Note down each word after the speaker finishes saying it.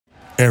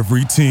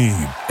Every team,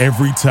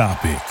 every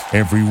topic,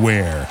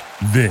 everywhere.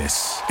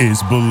 This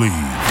is Believe.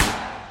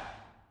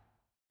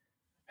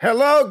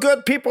 Hello,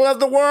 good people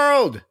of the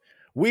world.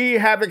 We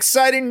have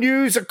exciting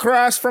news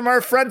across from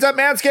our friends at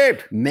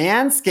Manscaped.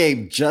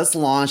 Manscaped just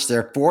launched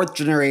their 4th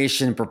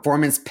generation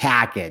performance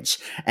package,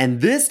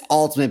 and this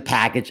ultimate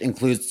package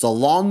includes the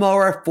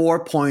Lawnmower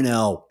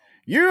 4.0.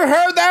 You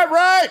heard that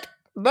right,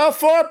 the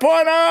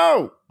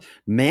 4.0.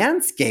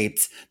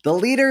 Manscaped, the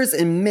leaders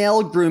in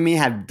male grooming,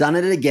 have done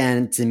it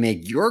again to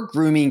make your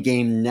grooming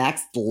game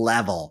next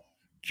level.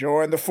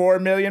 Join the 4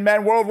 million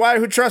men worldwide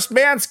who trust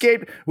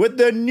Manscaped with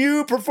the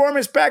new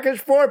Performance Package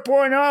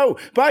 4.0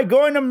 by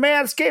going to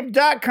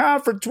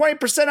manscaped.com for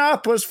 20%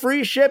 off plus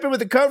free shipping with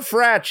the code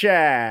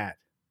FRATCHAT.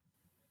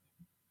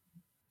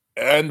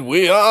 And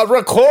we are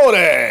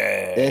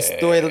recording.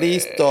 Estoy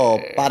listo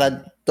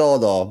para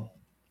todo.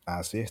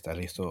 Así está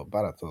listo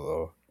para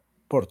todo,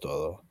 por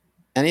todo.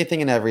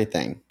 Anything and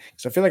everything.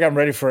 So I feel like I'm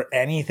ready for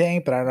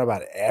anything, but I don't know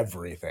about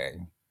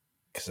everything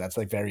because that's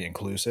like very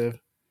inclusive.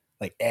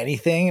 Like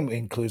anything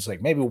includes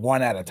like maybe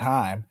one at a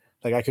time.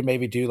 Like I could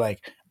maybe do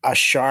like a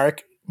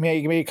shark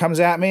maybe comes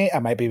at me. I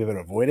might be able to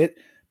avoid it.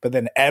 But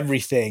then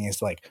everything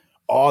is like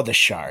all the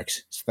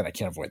sharks so that I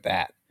can't avoid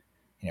that.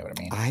 You know what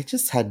I mean? I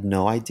just had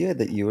no idea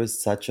that you were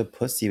such a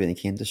pussy when it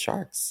came to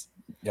sharks.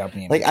 Yeah, I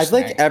mean, like I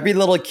feel like every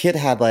little kid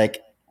had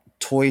like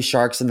toy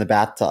sharks in the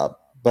bathtub.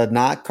 But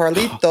not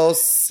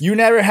Carlitos. You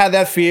never had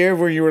that fear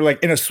where you were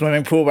like in a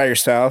swimming pool by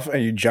yourself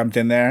and you jumped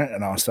in there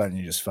and all of a sudden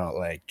you just felt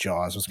like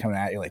Jaws was coming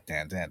at you like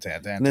dan.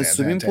 In a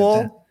swimming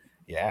pool?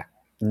 Yeah.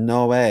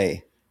 No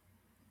way.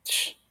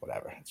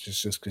 Whatever. It's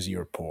just because you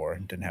were poor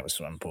and didn't have a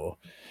swimming pool.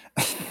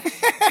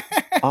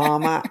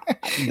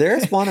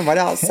 There's one right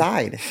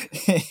outside.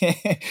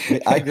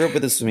 I grew up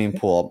with a swimming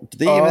pool. Do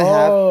they even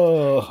have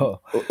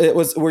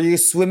it? Were you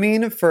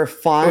swimming for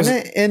fun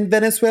in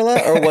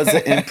Venezuela, or was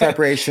it in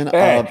preparation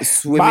of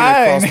swimming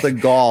across the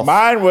Gulf?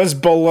 Mine was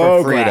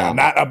below ground,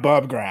 not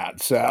above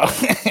ground. So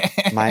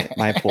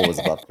my pool was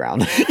above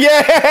ground.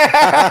 Yeah.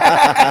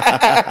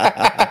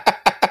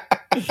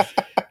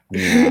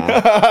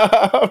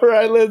 All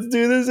right, let's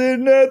do this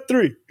in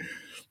 3,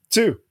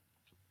 2,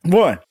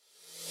 1.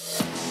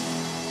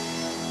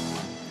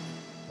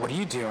 What are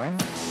you doing?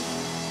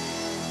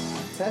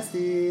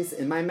 Testes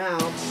in my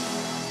mouth.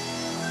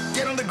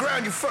 Get on the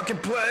ground, you fucking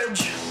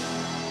pledge!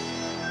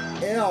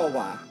 Ew.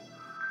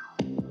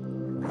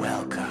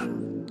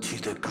 Welcome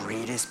to the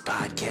greatest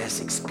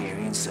podcast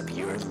experience of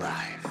your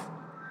life.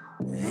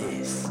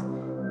 This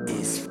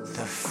is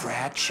the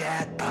Frat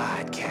Chat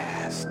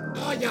Podcast.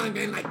 All young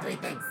men like 3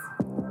 things.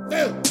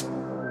 Food,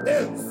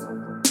 news,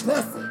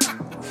 pussy.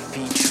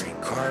 Featuring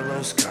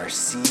Carlos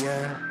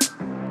Garcia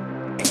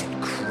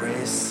and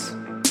Chris.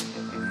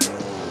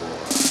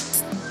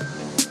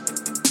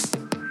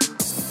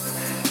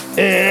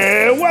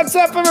 Hey, what's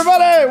up,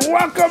 everybody?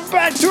 Welcome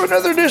back to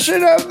another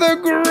edition of the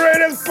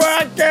greatest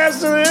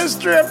podcast in the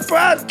history of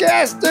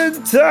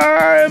podcasting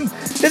time.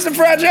 It's the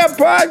Frat Chat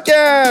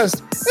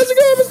Podcast. How's it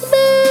going,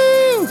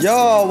 Mr. Boo?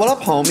 Yo, what up,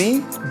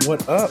 homie?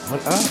 What up?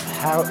 What up?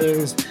 How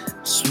is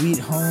Sweet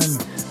Home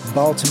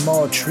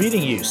Baltimore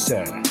treating you,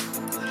 sir?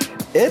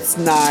 It's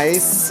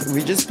nice.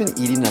 We've just been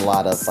eating a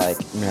lot of like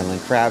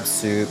Maryland crab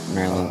soup,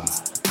 Maryland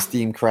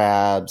steamed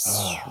crabs,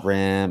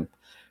 shrimp.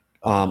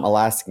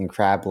 Alaskan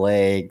crab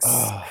legs,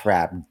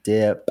 crab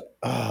dip.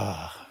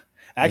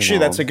 Actually,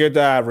 that's a good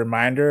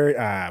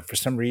reminder. For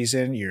some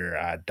reason,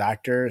 your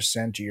doctor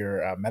sent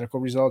your medical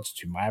results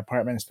to my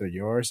apartment instead of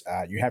yours.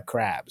 You have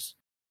crabs.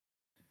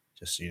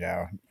 Just so you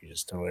know, you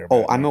just totally.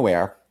 I'm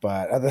aware.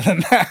 But other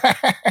than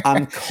that,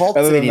 I'm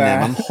cultivating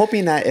them. I'm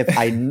hoping that if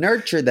I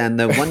nurture them,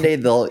 then one day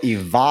they'll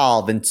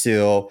evolve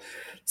into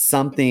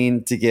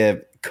something to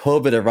give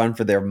COVID a run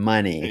for their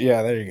money.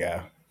 Yeah, there you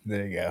go.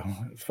 There you go.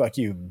 Fuck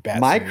you, bat.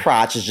 My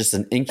crotch is just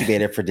an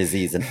incubator for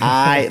disease, and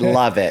I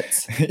love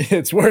it.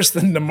 It's worse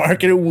than the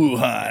market of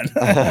Wuhan.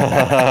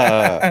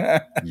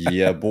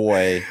 Yeah,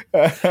 boy.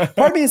 Part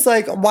of me is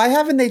like, why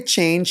haven't they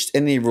changed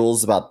any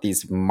rules about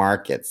these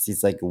markets?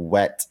 These like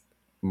wet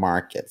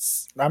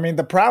markets. I mean,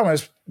 the problem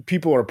is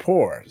people are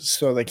poor,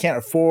 so they can't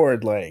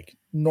afford like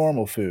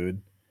normal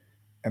food,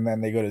 and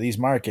then they go to these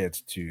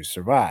markets to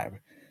survive.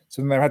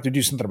 So then they have to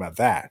do something about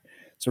that.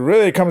 So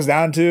really it comes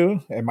down to,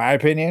 in my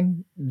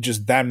opinion,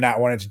 just them not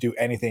wanting to do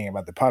anything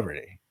about the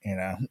poverty, you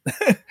know?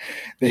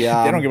 They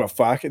don't give a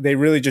fuck. They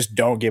really just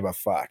don't give a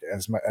fuck.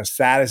 As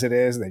sad as it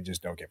is, they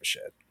just don't give a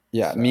shit.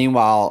 Yeah. So.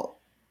 Meanwhile,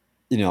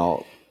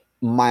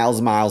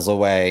 miles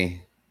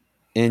away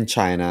in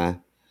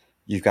China,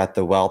 you've got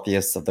the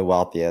wealthiest of the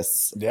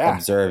wealthiest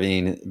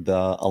observing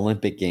the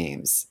Olympic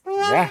Games.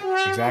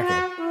 Yeah, exactly.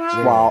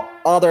 While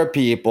other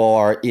people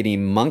are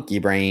eating monkey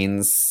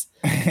brains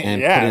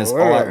and putting us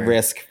all at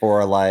risk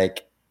for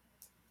like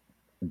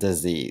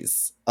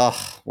disease.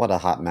 Ugh, what a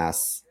hot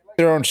mess.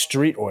 Their own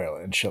street oil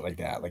and shit like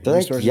that. Like, they're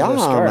like, yum,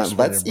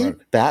 let's eat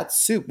bat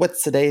soup.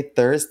 What's today,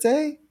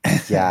 Thursday?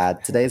 Yeah,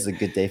 today's a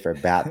good day for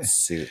bat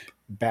soup.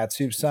 Bat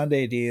soup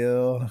Sunday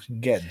deal.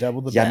 Get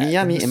double the Yummy, bat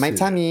yummy the in my soup.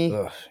 tummy.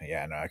 Ugh,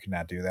 yeah, no, I could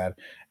not do that.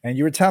 And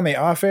you were telling me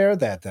off air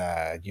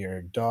that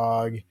your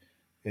dog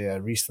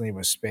recently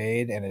was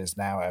spayed and is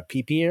now a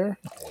pee-peer.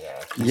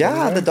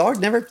 Yeah, the dog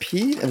never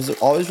peed. It was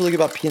always really good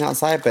about peeing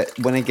outside, but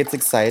when it gets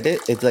excited,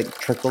 it like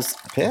trickles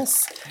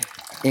piss.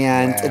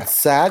 And Yeah. it's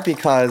sad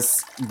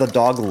because the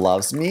dog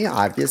loves me.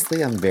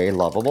 Obviously, I'm very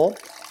lovable.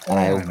 And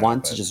I know,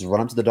 want to but just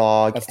run up to the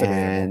dog that's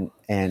debatable.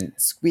 and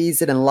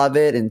squeeze it and love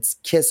it and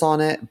kiss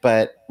on it.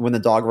 But when the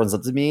dog runs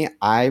up to me,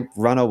 I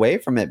run away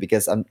from it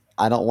because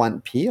I don't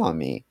want pee on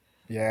me.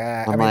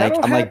 Yeah, I'm that'll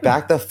like, happen.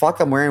 back the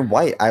fuck. I'm wearing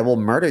white. I will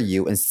murder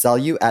you and sell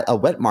you at a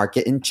wet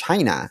market in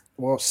China.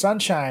 Well,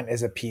 Sunshine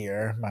is a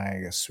peer,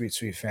 my sweet,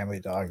 sweet family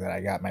dog that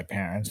I got my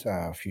parents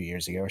a few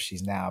years ago.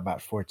 She's now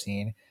about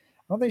 14.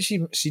 I don't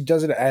think she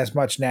does it as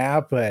much now,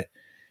 but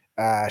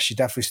she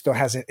definitely still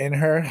has it in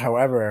her.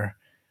 However,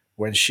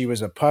 when she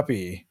was a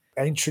puppy,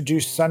 I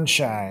introduced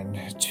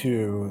Sunshine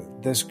to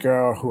this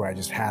girl who I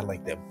just had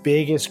like the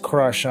biggest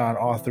crush on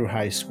all through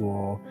high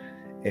school.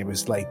 It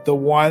was like the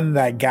one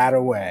that got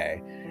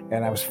away.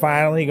 And I was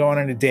finally going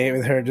on a date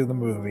with her to the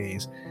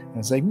movies. And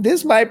it's like,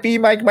 this might be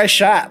like my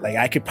shot. Like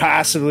I could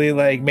possibly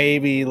like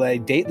maybe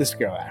like date this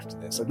girl after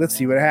this. Like, let's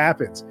see what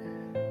happens.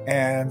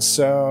 And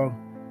so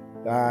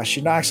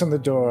she knocks on the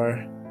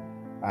door.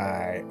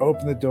 I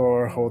open the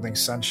door holding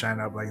Sunshine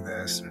up like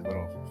this. Her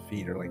little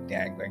feet are like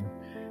dangling.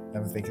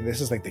 I'm thinking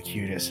this is like the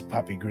cutest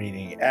puppy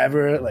greeting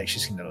ever. Like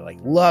she's gonna like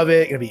love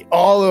it. Gonna be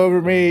all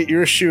over me.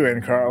 You're a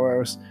shoo-in,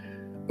 Carlos.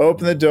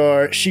 Open the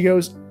door. She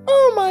goes,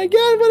 "Oh my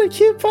god, what a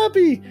cute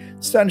puppy!"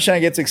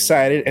 Sunshine gets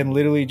excited and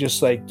literally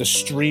just like the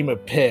stream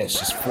of piss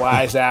just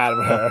flies out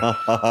of her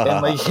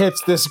and like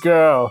hits this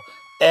girl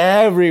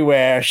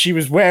everywhere. She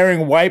was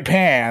wearing white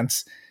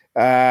pants.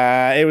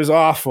 It was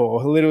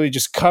awful. Literally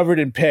just covered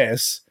in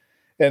piss.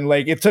 And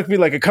like it took me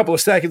like a couple of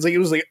seconds. Like it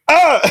was like,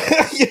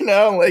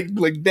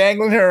 like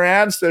dangling her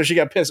around. So she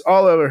got piss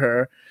all over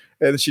her.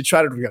 And she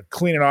tried to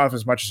clean it off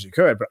as much as she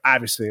could, but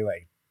obviously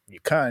like you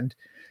couldn't.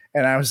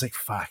 And I was like,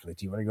 fuck, like,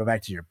 do you want to go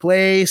back to your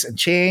place and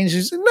change?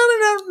 She's like,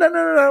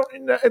 no,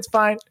 it's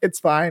fine. It's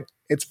fine.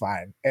 It's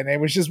fine. And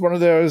it was just one of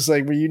those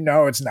like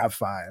where it's not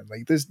fine.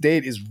 Like this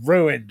date is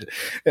ruined.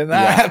 And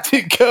I have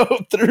to go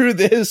through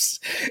this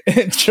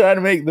and try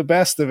to make the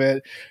best of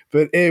it.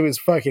 But it was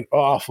fucking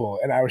awful.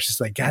 And I was just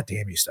like, God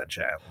damn you,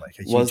 Sunshine. Like,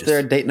 Was there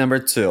a date number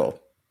 2?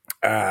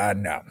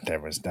 No, there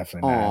was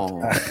definitely not.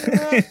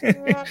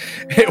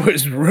 It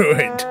was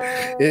ruined.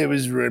 It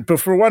was ruined. But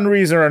for one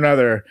reason or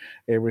another,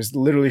 it was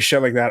literally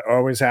shit like that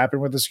always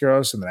happened with this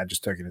girl. So then I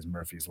just took it as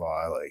Murphy's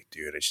Law. Like,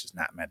 dude, it's just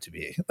not meant to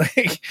be.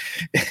 Like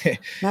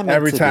Not meant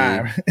every to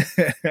time.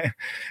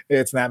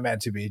 It's not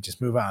meant to be.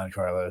 Just move on,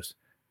 Carlos.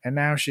 And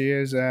now she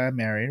is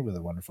married with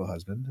a wonderful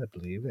husband, I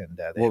believe. And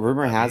Well,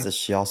 rumor has it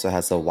she also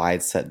has a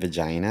wide set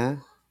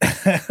vagina.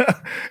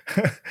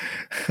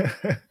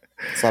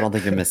 So I don't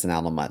think you're missing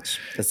out on much.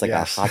 It's like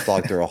Yes. a hot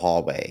dog through a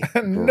hallway.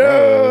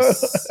 No.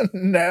 Gross.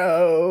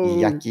 No.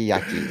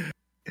 Yucky.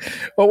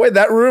 Oh wait,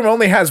 that room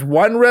only has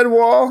one red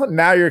wall.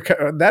 Now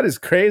that is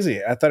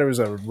crazy. I thought it was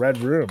a red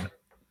room.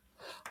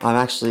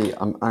 I'm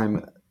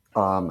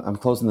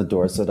closing the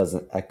door so it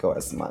doesn't echo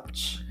as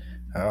much.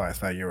 Oh, I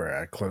thought you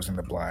were closing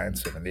the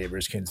blinds so the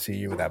neighbors can see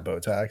you without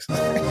Botox.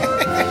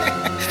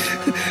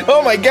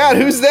 Oh my God,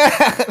 who's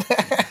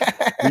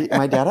that?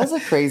 My dad has a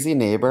crazy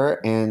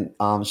neighbor, and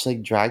she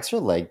like drags her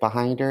leg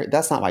behind her.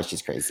 That's not why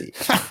she's crazy.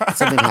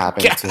 Something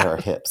happened to her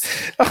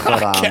hips.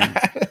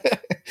 But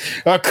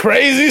a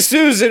crazy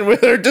Susan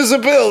with her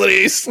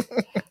disabilities.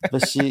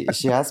 but she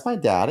asked my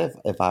dad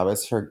if I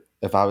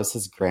was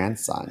his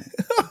grandson.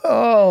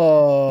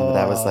 Oh, And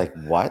that was like,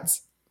 what?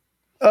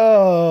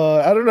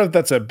 Oh, I don't know if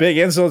that's a big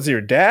insult to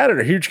your dad or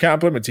a huge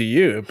compliment to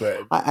you,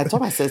 but I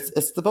told him, I said,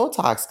 it's the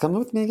Botox. Come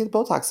with me and get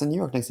Botox in New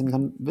York next time you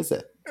come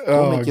visit.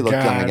 oh, We'll make you look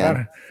young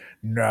again.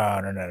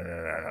 No.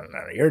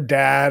 Your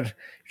dad's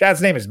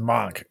name is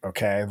Monk.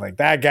 Okay, like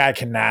that guy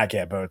cannot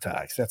get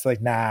Botox. That's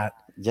like not.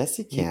 Yes,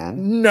 he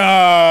can.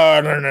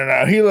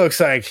 No. He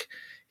looks like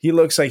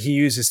he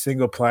uses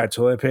single ply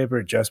toilet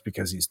paper just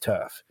because he's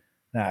tough.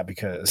 Not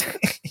because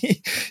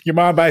your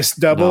mom buys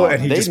double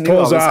and he they just knew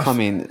pulls I was off.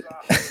 coming.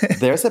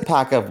 There's a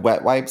pack of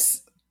wet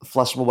wipes,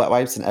 flushable wet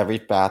wipes in every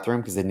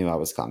bathroom because they knew I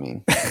was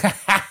coming.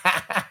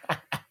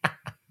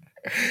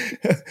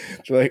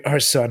 So like, our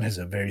son has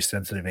a very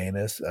sensitive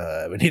anus.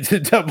 We need to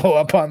double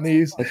up on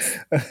these.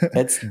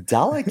 It's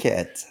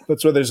delicate.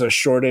 That's why there's a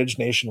shortage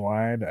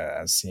nationwide.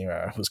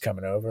 SEMA was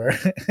coming over.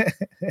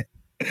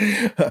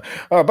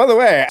 Oh, by the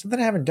way, something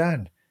I haven't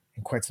done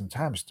in quite some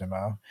time,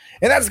 Stimo,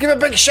 and that's give a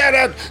big shout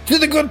out to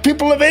the good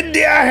people of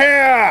India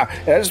here.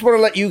 And I just want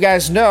to let you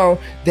guys know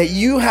that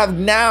you have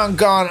now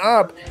gone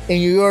up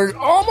and you're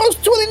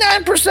almost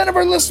 29% of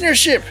our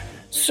listenership.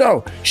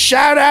 So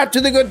shout out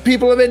to the good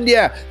people of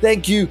India.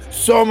 Thank you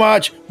so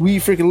much. We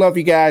freaking love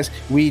you guys.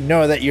 We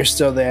know that you're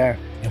still there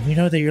and we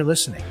know that you're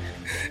listening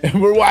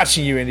and we're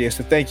watching you, India.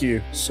 So thank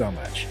you so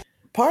much.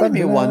 Part of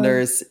me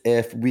wonders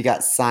if we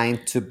got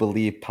signed to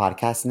Believe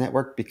Podcast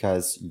Network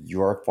because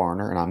you're a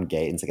foreigner and I'm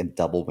gay. It's like a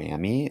double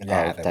whammy of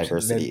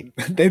diversity.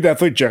 They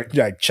definitely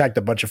checked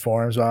a bunch of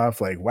forms off.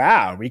 Like,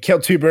 wow, we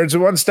killed 2 birds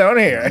with 1 stone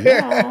here.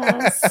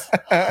 Yes.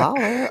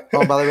 Holla.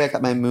 Oh, by the way, I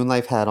got my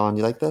Moonlife hat on.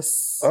 You like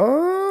this?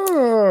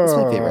 Oh, It's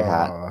my favorite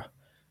hat.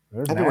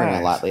 Very I've been wearing it a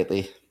nice. lot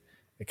lately.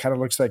 It kind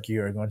of looks like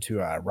you're going to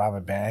rob a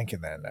bank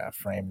and then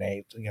frame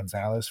Nate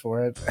Gonzalez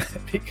for it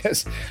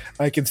because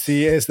I can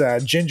see his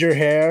ginger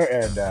hair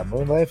and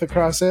Moonlife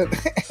across it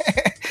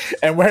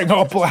and wearing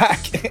all black.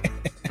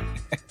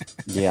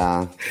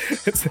 Yeah.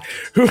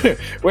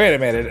 Wait a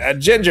minute. A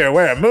ginger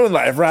wearing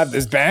Moonlife robbed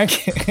this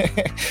bank.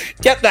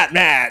 Get that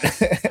man.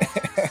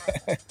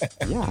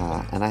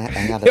 Yeah. And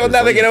I got You'll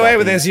never get away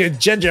with this, you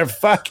ginger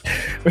fuck.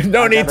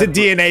 No need to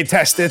DNA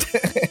test it.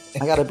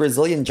 I got a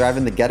Brazilian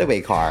driving the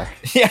getaway car.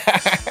 Yeah.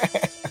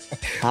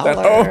 Holler. An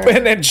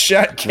open and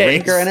shut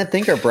case. Drinker and a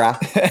thinker, bruh.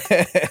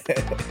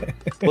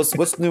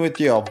 What's new with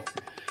you?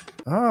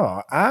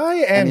 Oh,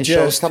 I am Any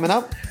shows just coming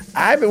up?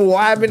 I've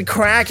been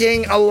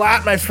cracking a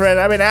lot, my friend.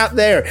 I've been out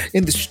there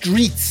in the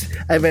streets.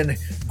 I've been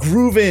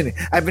grooving.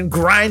 I've been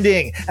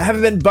grinding. I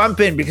haven't been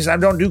bumping because I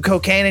don't do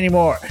cocaine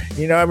anymore.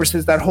 You know, ever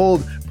since that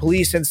whole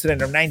police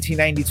incident of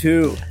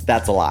 1992.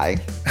 That's a lie.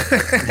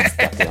 That's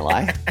definitely a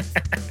lie.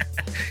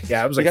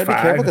 Yeah, I was You like gotta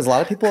be careful because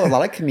five. a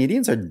lot of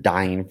comedians are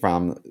dying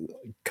from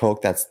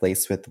coke that's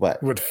laced with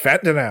what? With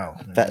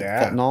fentanyl.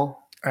 Yeah. Fentanyl?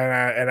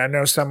 And I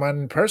know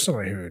someone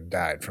personally who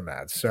died from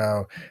that.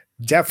 So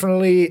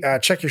definitely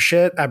check your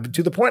shit.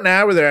 To the point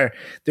now where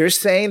they're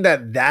saying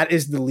that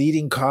is the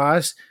leading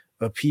cause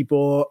of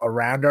people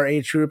around our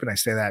age group. And I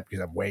say that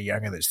because I'm way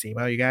younger than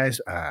SEMO, you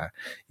guys.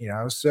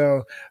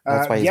 So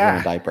That's why he's wearing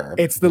a diaper.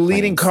 It's the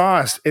leading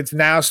cause. It's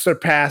now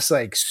surpassed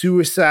like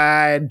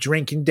suicide,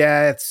 drinking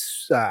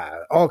deaths,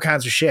 all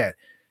kinds of shit.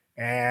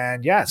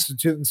 And yeah, so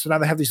now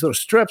they have these little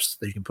strips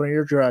that you can put in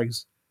your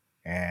drugs.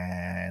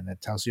 And it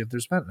tells you if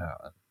there's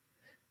fentanyl.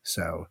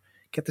 So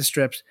get the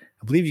strips.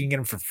 I believe you can get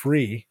them for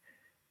free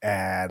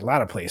at a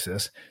lot of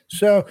places.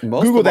 So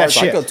Most Google of the that bars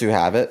shit. I go to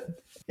have it.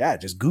 Yeah,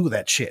 just Google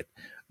that shit.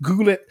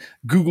 Google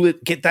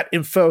it, get that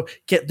info,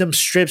 get them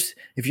strips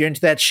if you're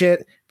into that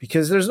shit,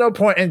 because there's no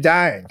point in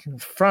dying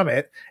from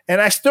it.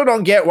 And I still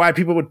don't get why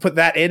people would put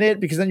that in it,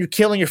 because then you're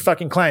killing your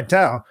fucking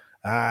clientele.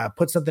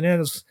 Put something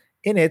else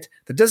in it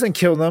that doesn't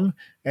kill them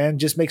and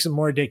just makes them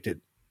more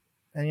addicted.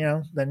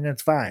 And, then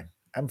it's fine.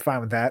 I'm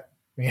fine with that.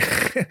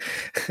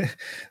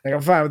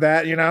 I'm fine with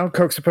that.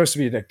 Coke's supposed to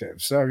be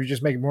addictive. So if you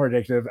just make it more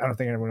addictive, I don't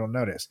think anyone will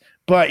notice.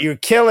 But you're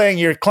killing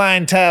your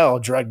clientele,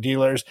 drug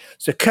dealers.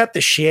 So cut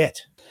the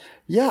shit.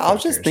 Yeah, I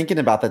was just thinking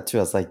about that too.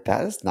 I was like,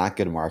 that is not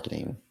good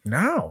marketing.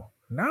 No,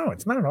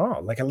 it's not at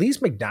all. Like, at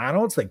least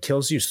McDonald's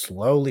kills you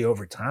slowly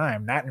over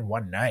time, not in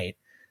one night.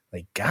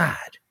 Like, God.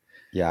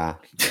 Yeah.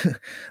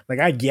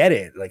 I get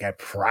it. I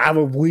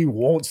probably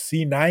won't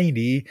see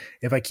 90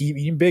 if I keep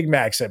eating Big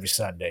Macs every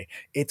Sunday.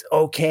 It's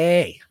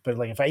okay. But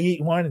if I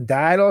eat one and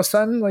die all of a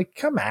sudden,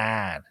 come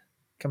on.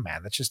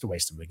 That's just a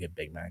waste of a good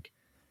Big Mac.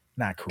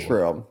 Not cool.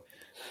 True.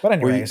 But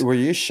anyways. Were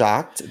you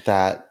shocked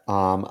that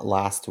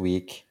last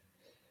week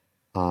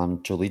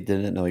Julie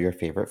didn't know your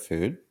favorite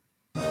food?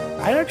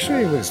 I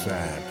actually was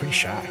pretty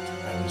shocked.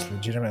 I was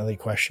legitimately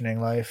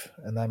questioning life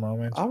in that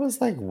moment. I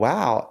was like,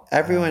 wow,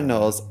 everyone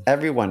knows.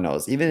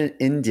 Even in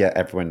India,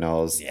 everyone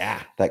knows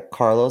that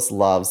Carlos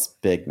loves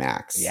Big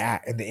Macs. Yeah,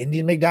 and the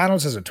Indian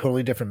McDonald's has a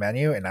totally different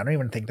menu, and I don't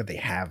even think that they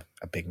have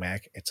a Big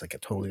Mac. It's a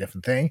totally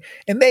different thing,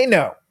 and they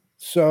know.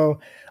 So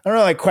I don't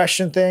know,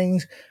 question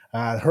things.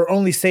 Her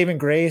only saving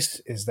grace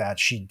is that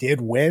she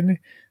did win,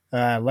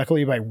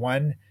 luckily by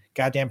one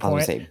goddamn point. I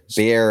was going to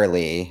say,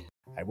 barely.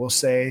 I will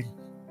say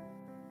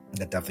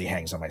that definitely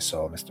hangs on my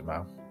soul, Mr.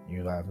 Mo.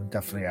 You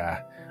definitely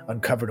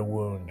uncovered a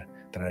wound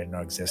that I didn't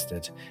know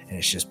existed, and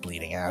it's just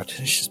bleeding out.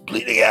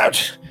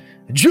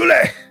 Julie,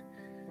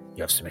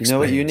 you have some. You know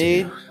what you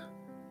need?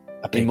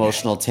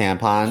 Emotional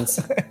tampons.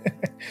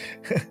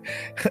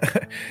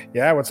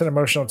 Yeah, what's an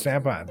emotional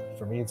tampon?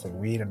 For me, it's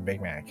weed and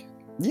Big Mac.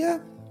 Yeah,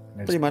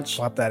 pretty much.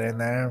 Plop that in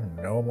there,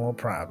 no more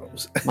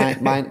problems.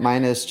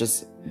 Mine is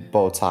just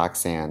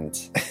Botox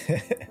and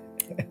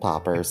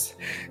poppers.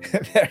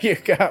 There you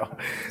go.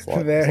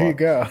 You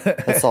go.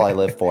 That's all I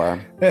live for.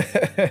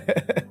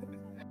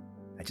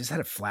 I just had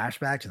a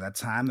flashback to that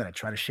time that I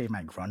tried to shave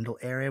my grundle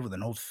area with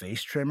an old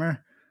face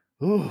trimmer.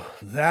 Ooh,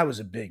 that was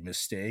a big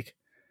mistake.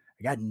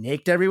 I got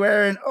nicked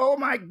everywhere, and oh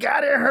my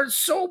God, it hurt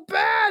so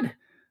bad.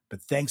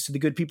 But thanks to the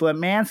good people at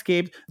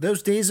Manscaped,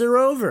 those days are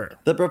over.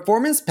 The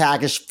Performance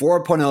Package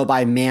 4.0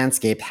 by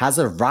Manscaped has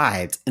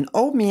arrived, and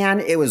oh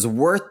man, it was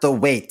worth the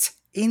wait.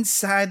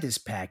 Inside this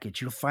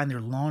package, you'll find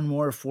their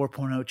Lawnmower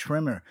 4.0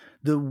 trimmer,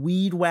 the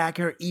Weed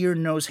Whacker ear,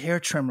 nose,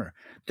 hair trimmer,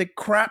 the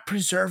Crop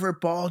Preserver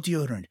ball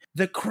deodorant,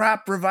 the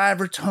Crop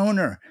Reviver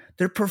toner,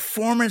 their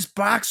Performance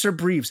boxer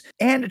briefs,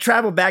 and a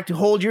travel bag to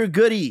hold your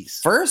goodies.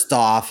 First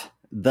off,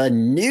 the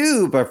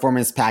new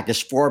Performance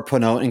Package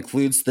 4.0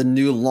 includes the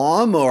new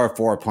Lawnmower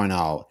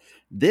 4.0.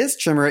 This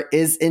trimmer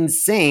is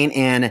insane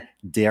and,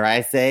 dare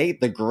I say,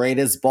 the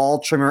greatest ball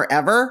trimmer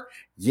ever?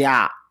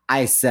 Yeah,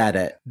 I said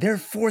it. Their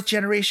 4th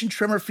generation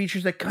trimmer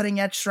features a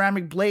cutting-edge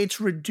ceramic blade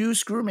to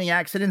reduce grooming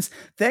accidents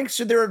thanks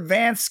to their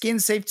advanced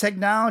skin-safe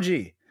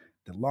technology.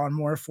 The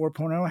Lawnmower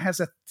 4.0 has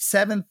a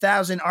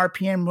 7,000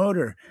 RPM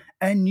motor,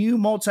 a new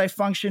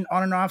multifunction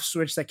on and off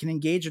switch that can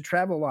engage a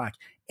travel lock,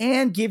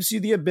 and gives you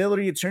the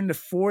ability to turn the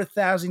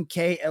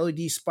 4000K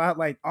LED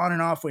spotlight on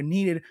and off when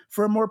needed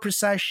for a more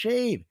precise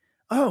shave.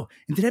 Oh,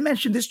 and did I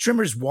mention this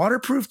trimmer is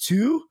waterproof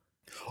too?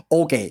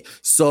 Okay,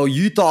 so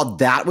you thought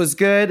that was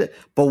good,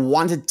 but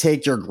want to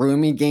take your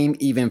grooming game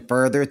even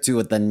further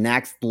to the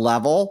next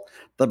level?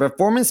 The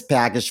Performance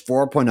Package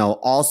 4.0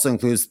 also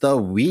includes the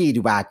Weed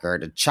Whacker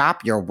to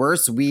chop your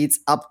worst weeds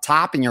up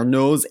top in your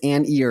nose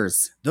and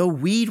ears. The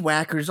Weed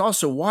Whacker is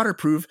also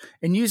waterproof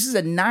and uses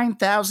a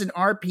 9,000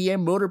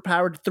 RPM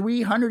motor-powered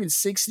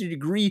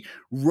 360-degree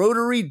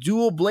rotary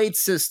dual blade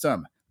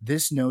system.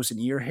 This nose and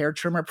ear hair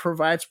trimmer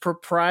provides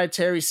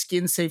proprietary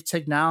skin-safe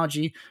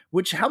technology,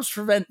 which helps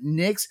prevent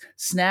nicks,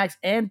 snags,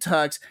 and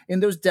tucks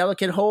in those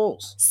delicate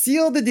holes.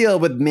 Seal the deal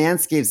with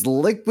Manscaped's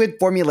liquid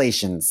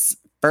formulations.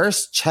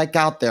 First, check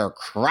out their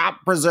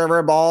Crop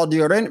Preserver Ball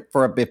Deodorant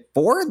for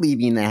before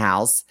leaving the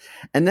house,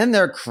 and then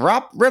their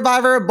Crop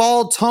Reviver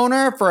Ball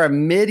Toner for a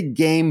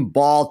mid-game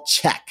ball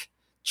check.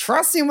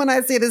 Trust me when I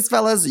say this,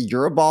 fellas,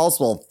 your balls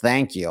will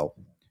thank you.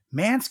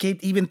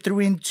 Manscaped even threw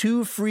in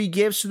 2 free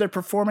gifts to their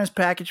Performance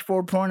Package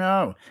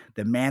 4.0,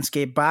 the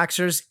Manscaped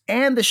Boxers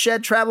and the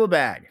Shed Travel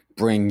Bag.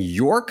 Bring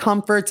your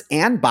comforts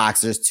and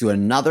boxers to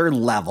another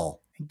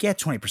level. Get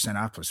 20%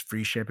 off plus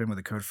free shipping with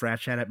the code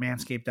FRATCHAT at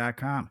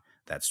manscaped.com.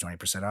 That's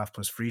 20% off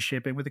plus free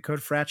shipping with the code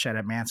FRATCHAT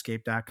at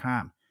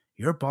manscaped.com.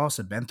 Your balls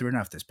have been through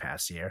enough this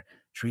past year.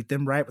 Treat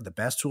them right with the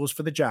best tools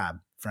for the job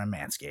from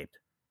Manscaped.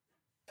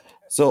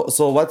 So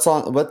what's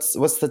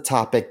the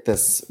topic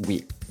this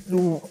week?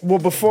 Well,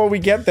 before we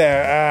get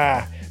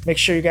there, make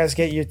sure you guys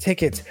get your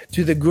tickets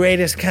to the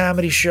greatest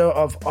comedy show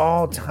of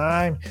all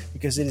time,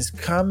 because it is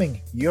coming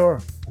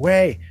your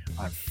way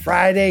on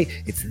Friday.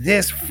 It's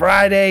this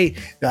Friday,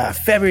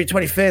 February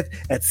 25th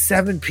at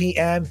 7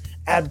 p.m.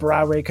 at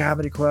Broadway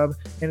Comedy Club,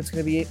 and it's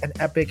going to be an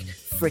epic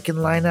freaking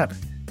lineup.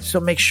 So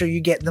make sure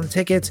you get them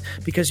tickets,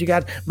 because you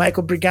got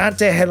Michael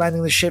Brigante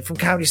headlining the shit from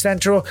Comedy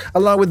Central,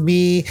 along with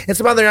me and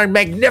some other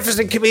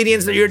magnificent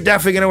comedians that you're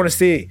definitely going to want to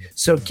see.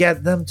 So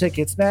get them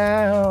tickets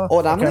now. Oh,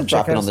 and I'm going to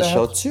drop in on the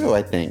show too,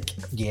 I think.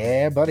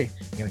 Yeah, buddy.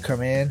 You're going to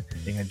come in.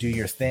 You're going to do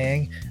your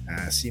thing.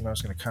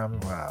 Simo's going to come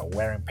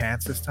wearing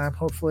pants this time,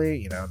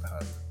 hopefully. No.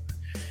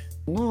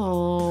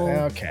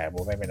 Okay,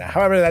 well, maybe not.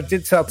 However, that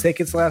did sell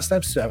tickets last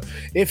time. So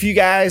if you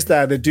guys,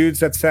 the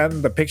dudes that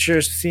send the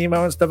pictures to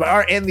Simo and stuff,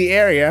 are in the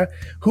area,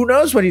 who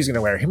knows what he's going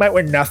to wear? He might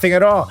wear nothing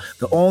at all.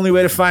 The only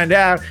way to find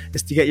out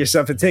is to get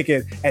yourself a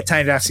ticket at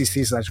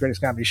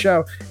tiny.cc/greatest comedy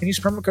show and use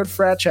promo code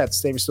FRATCHAT to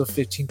save yourself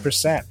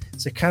 15%.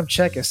 So come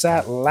check us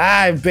out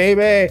live,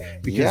 baby,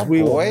 because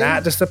we will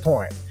not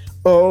disappoint.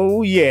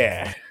 Oh,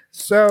 yeah.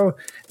 So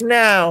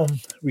now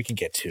we can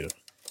get to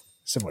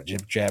some more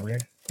jib-jabbering.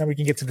 Now we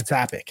can get to the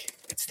topic.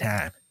 It's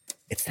time.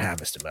 It's time,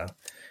 Mr. Mo.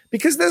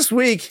 Because this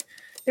week,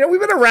 we've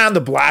been around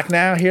the block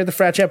now here at the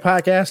Frat Chat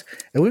Podcast,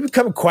 and we've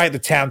become quite the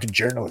talented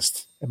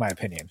journalists, in my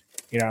opinion.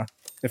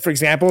 For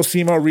example,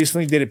 Simo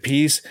recently did a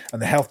piece on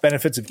the health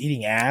benefits of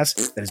eating ass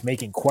that is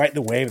making quite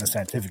the wave in the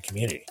scientific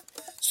community.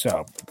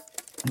 So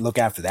look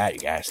out for that, you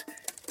guys.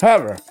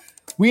 However,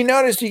 we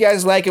noticed you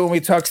guys like it when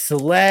we talk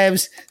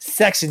celebs,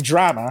 sex, and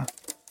drama.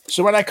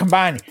 So when I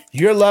combine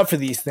your love for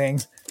these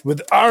things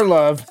with our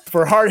love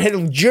for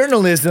hard-hitting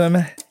journalism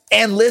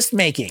and list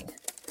making,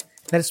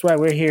 that's why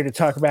we're here to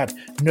talk about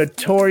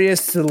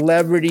notorious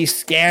celebrity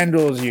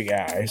scandals, you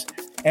guys.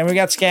 And we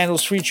got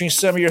scandals featuring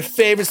some of your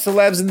favorite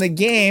celebs in the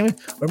game,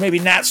 or maybe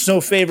not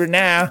so favorite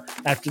now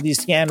after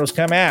these scandals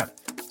come out.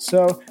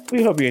 So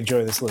we hope you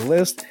enjoy this little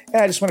list.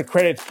 And I just want to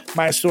credit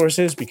my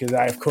sources, because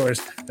I, of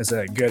course, as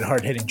a good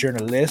hard-hitting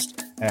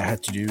journalist,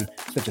 had to do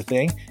such a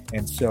thing.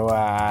 And so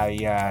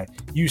I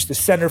used the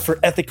Center for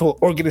Ethical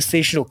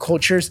Organizational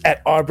Cultures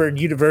at Auburn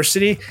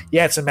University.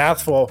 Yeah, it's a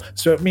mouthful,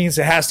 so it means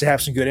it has to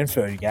have some good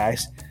info, you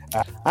guys.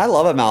 I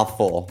love a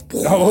mouthful.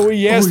 Oh,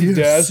 yes, he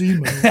does.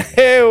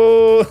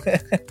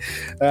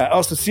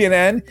 Also,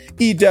 CNN,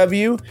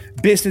 EW,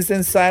 Business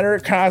Insider,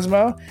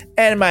 Cosmo,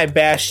 and my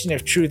bastion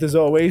of truth, as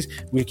always,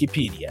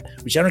 Wikipedia.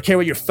 Which I don't care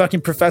what your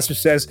fucking professor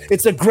says.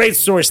 It's a great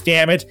source,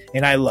 damn it,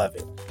 and I love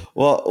it.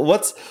 Well,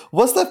 what's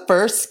the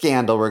first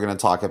scandal we're going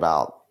to talk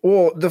about?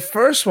 Well, the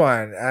first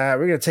one,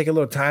 we're going to take a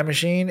little time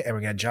machine and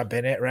we're going to jump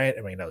in it, right?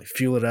 And we're going to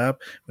fuel it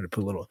up. We're going to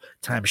put little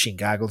time machine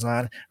goggles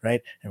on, right?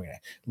 And we're going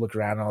to look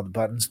around all the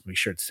buttons, make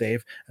sure it's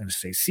safe. I'm going to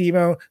say,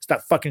 Simo,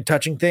 stop fucking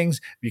touching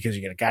things, because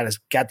you're going to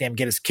goddamn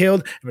get us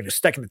killed. And we're going to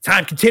stuck in the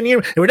time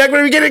continuum and we're not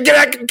going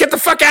to get the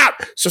fuck out.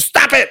 So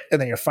stop it.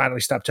 And then you'll finally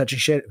stop touching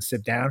shit and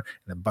sit down and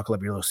then buckle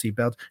up your little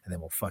seatbelt and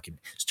then we'll fucking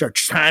start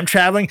time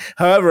traveling.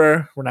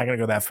 However, we're not going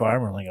to go that far.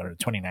 We're only going to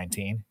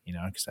 2019,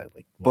 because I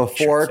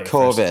before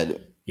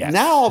COVID. Yes.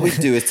 Now all we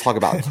do is talk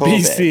about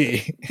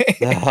COVID. BC.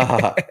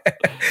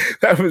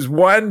 That was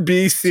 1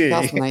 BC.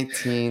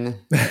 2019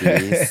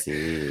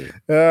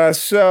 BC.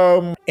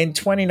 So in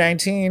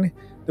 2019,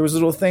 there was a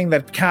little thing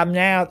that came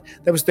out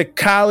that was the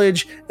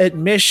college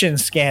admission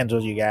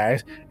scandal, you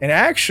guys. And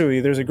actually,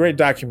 there's a great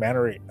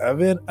documentary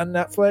of it on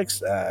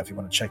Netflix. If you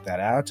want to check that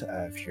out,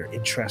 if you're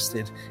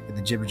interested in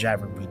the jibber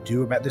jabber we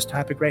do about this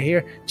topic right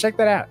here, check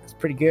that out. It's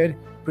pretty good,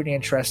 pretty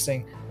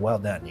interesting. Well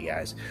done, you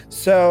guys.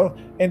 So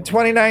in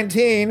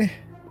 2019,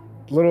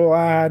 little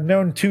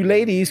known two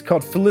ladies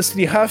called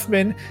Felicity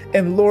Huffman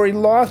and Lori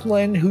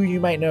Loughlin, who you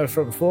might know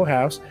from Full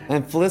House.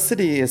 And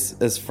Felicity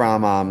is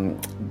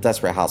from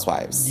Desperate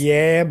Housewives.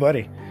 Yeah,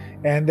 buddy.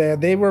 And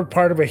they were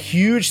part of a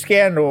huge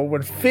scandal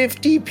when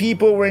 50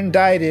 people were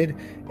indicted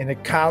in a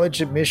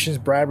college admissions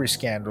bribery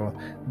scandal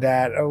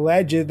that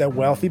alleged that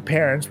wealthy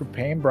parents were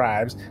paying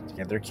bribes to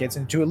get their kids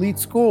into elite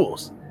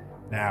schools.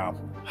 Now,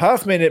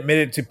 Huffman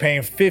admitted to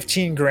paying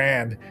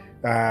 $15,000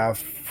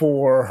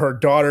 for her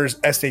daughter's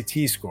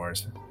SAT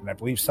scores. And I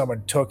believe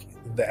someone took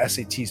the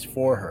SATs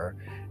for her.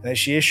 And then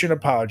she issued an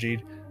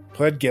apology,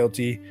 pled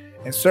guilty,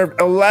 and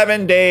served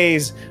 11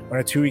 days on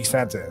a 2-week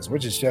sentence,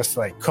 which is just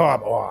like,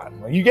 come on.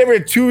 When you give her a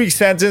 2-week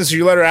sentence,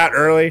 you let her out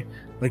early.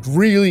 Like,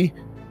 really?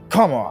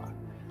 Come on.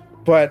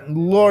 But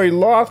Lori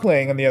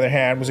Loughlin, on the other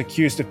hand, was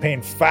accused of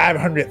paying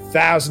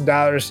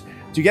 $500,000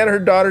 to get her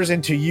daughters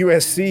into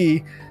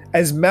USC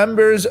as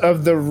members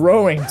of the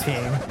rowing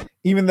team,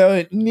 even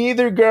though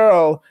neither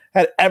girl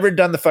had ever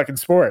done the fucking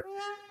sport.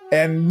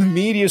 And the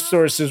media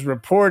sources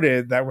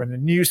reported that when the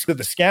news of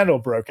the scandal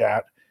broke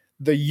out,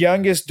 the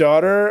youngest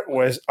daughter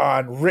was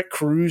on Rick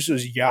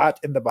Caruso's yacht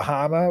in the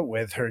Bahamas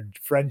with her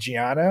friend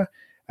Gianna,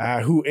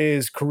 who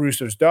is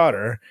Caruso's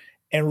daughter.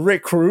 And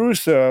Rick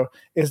Caruso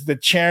is the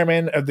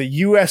chairman of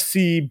the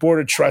USC Board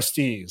of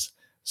Trustees.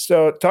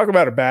 So talk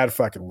about a bad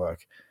fucking look.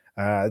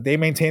 They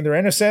maintained their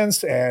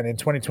innocence, and in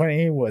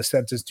 2020 was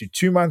sentenced to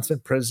 2 months in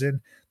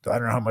prison. Though I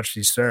don't know how much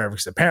they serve,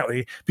 because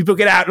apparently people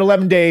get out in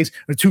 11 days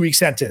or a 2-week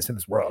sentence in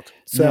this world.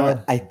 So you know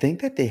what? I think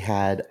that they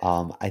had,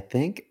 I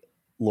think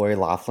Lori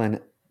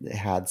Loughlin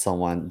had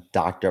someone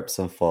doctor up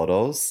some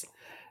photos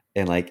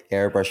and like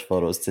airbrush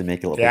photos to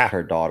make it look like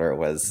her daughter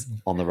was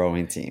on the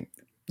rowing team.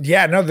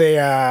 Yeah, no,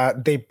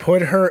 they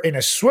put her in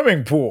a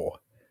swimming pool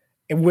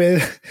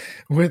with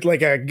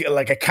like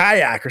a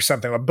kayak or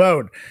something, a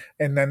boat,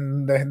 and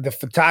then the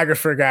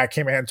photographer guy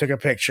came in and took a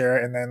picture,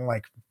 and then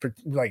like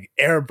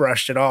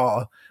airbrushed it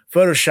all,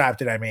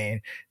 photoshopped it, I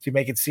mean, to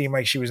make it seem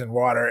like she was in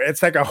water.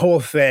 It's like a whole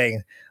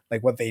thing,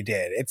 like what they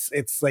did.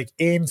 It's like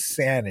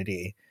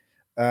insanity.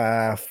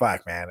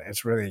 Fuck, man,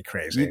 it's really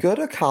crazy. You go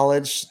to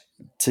college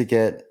to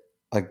get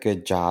a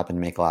good job and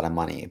make a lot of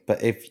money,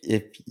 but if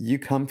you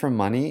come from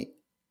money,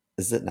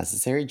 is it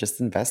necessary? Just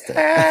invest it.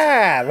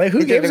 Yeah, like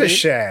who gives a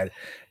shit?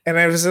 And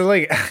I was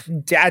like,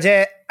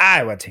 Daddy,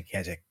 I want to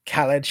go to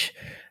college.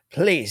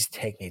 Please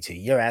take me to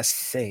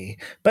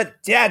USC. But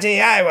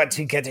Daddy, I want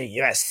to go to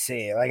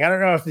USC. Like, I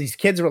don't know if these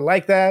kids were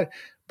like that,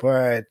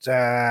 but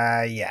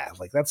yeah,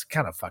 like that's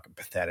kind of fucking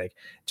pathetic.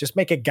 Just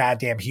make a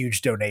goddamn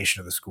huge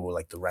donation to the school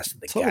like the rest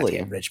of the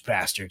goddamn rich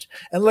bastards.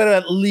 And let it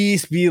at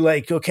least be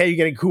like, okay, you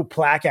get a cool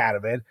plaque out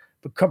of it.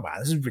 But come on,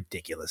 this is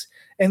ridiculous.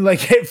 And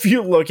like, if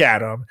you look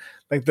at them,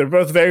 like they're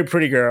both very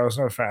pretty girls,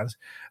 no offense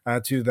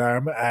to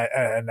them.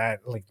 And I,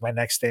 like my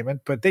next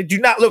statement, but they do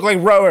not look like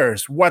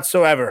rowers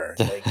whatsoever.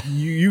 Like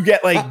you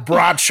get like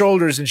broad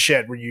shoulders and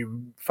shit when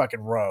you fucking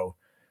row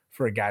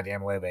for a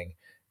goddamn living.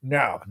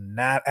 No,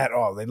 not at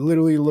all. They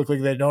literally look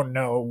like they don't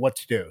know what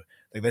to do.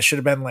 Like that should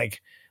have been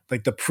like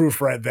the proof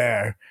right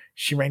there.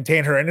 She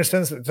maintained her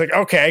innocence. It's like,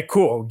 okay,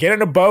 cool. Get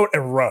in a boat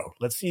and row.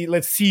 Let's see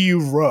you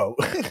row.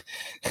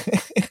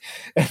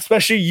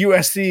 Especially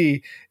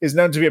USC is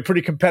known to be a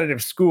pretty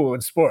competitive school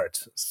in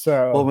sports.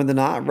 So, well, when they're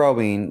not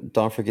rowing,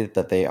 don't forget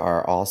that they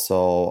are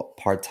also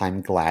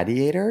part-time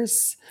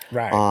gladiators.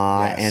 Right.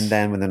 Yes. And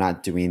then when they're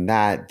not doing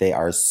that, they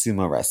are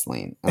sumo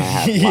wrestling. And I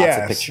have lots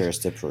of pictures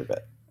to prove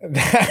it.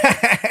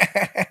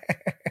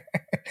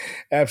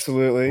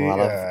 Absolutely. A lot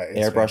of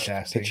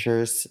airbrush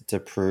pictures to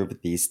prove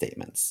these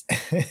statements.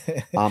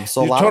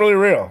 So totally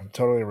real.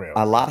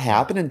 A lot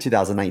happened in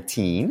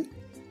 2019.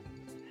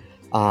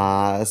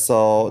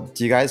 So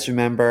do you guys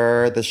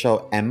remember the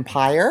show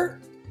Empire?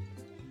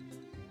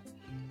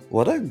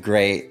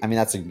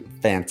 That's a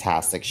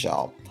fantastic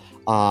show.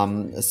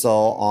 So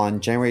on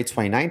January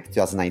 29th,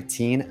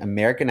 2019,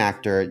 American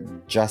actor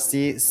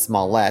Jussie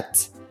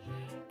Smollett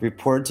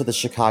reported to the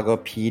Chicago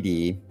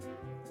PD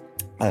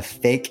a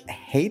fake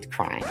hate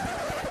crime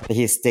that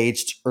he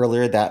staged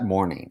earlier that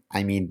morning.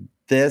 I mean,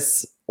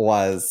 this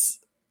was,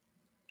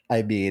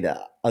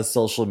 a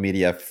social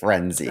media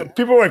frenzy.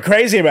 People were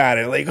crazy about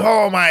it. Like,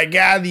 oh my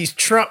God, these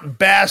Trump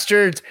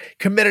bastards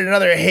committed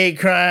another hate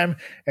crime.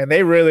 And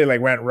they really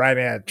like went right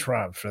at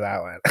Trump for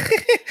that one.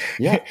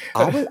 Yeah.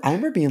 I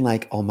remember being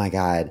like, oh my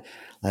God,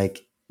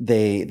 like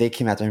they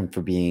came after him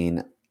for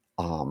being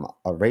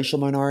a racial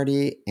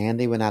minority, and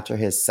they went after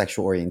his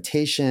sexual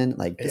orientation.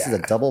 Like, this is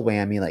a double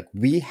whammy. Like,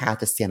 we have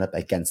to stand up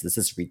against this.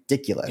 This is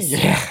ridiculous.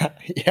 Yeah.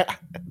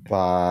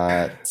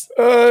 But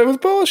it was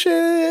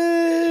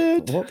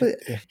bullshit.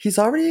 he's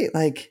already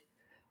like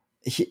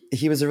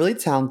he was a really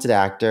talented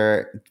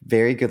actor,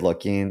 very good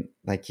looking.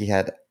 Like, he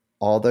had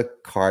all the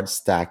cards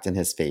stacked in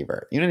his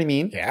favor. You know what I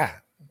mean? Yeah.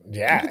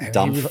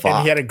 Dumb fuck.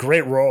 And he had a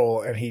great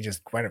role, and he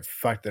just went and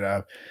fucked it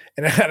up.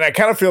 And I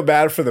kind of feel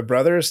bad for the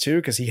brothers too,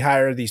 because he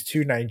hired these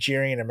two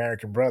Nigerian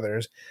American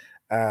brothers,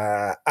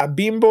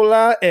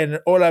 Abimbola and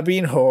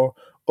Olabinho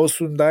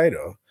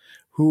Osundairo,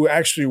 who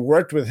actually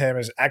worked with him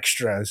as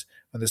extras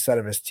on the set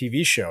of his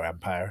TV show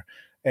Empire.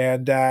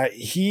 And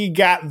he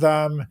got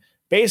them,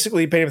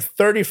 basically paid him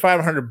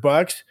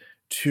 $3,500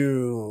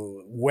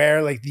 to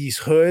wear like these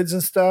hoods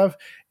and stuff,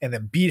 and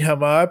then beat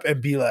him up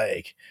and be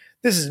like,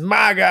 "This is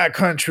my guy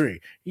country.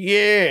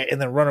 Yeah."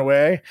 And then run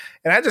away.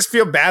 And I just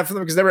feel bad for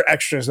them because they were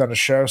extras on the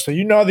show. So,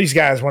 these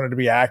guys wanted to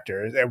be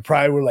actors and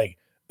probably were like,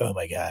 "Oh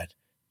my God,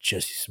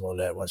 Jussie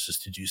Smollett wants us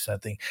to do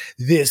something.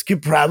 This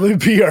could probably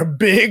be our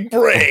big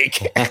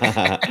break.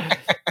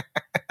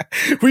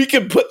 We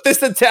can put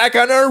this attack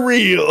on our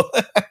reel."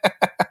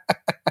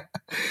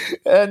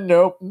 And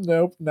nope.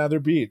 Now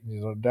they're beat.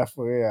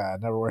 Definitely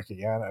never work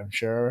again, I'm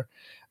sure.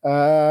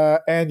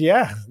 And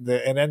yeah,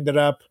 it ended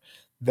up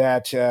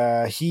that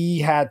he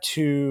had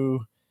to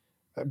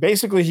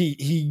basically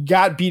he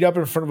got beat up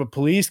in front of a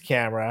police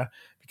camera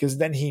because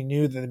then he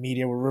knew that the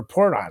media would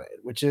report on it,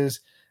 which is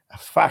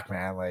fuck,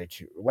 man. Like,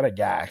 what a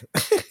guy.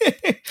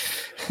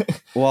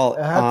 Well,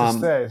 I have to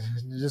say,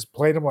 you just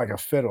played him like a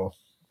fiddle.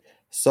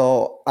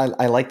 So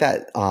I like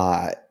that.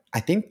 I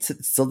think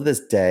still to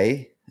this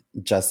day,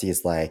 Jussie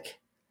is like,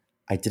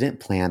 "I didn't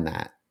plan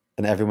that,"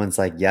 and everyone's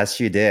like, "Yes,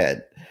 you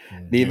did."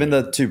 Mm-hmm. Even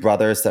the two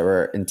brothers that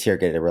were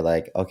interrogated were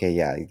like, "Okay,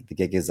 yeah, the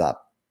gig is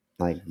up."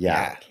 Like,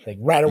 yeah, like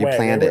right away. You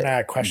planned it.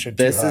 Not questioned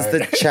this is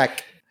the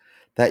check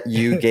that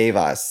you gave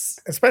us.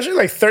 Especially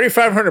like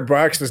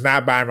 $3,500 does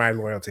not buy my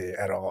loyalty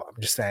at all. I'm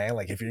just saying,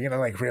 like, if you're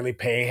gonna like really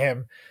pay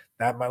him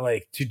that much,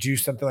 like, to do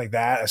something like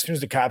that, as soon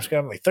as the cops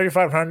come, like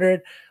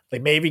 $3,500,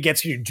 like maybe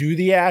gets you to do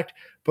the act,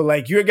 but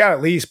like you got to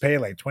at least pay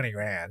like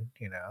 $20,000,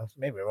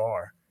 maybe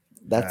more.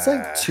 That's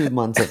like 2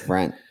 months of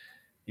rent.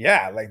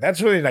 Yeah, like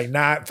that's really like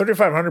not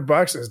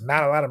 $3,500 is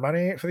not a lot of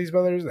money for these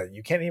brothers. That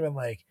you can't even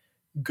like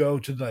go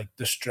to like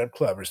the strip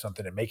club or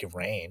something and make it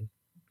rain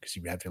because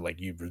you have to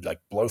you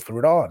blow through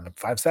it all in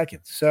 5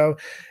 seconds. So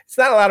it's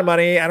not a lot of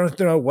money. I don't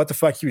know what the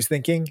fuck he was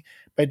thinking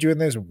by doing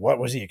this. What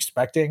was he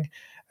expecting?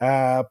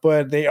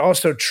 But they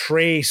also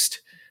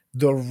traced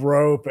the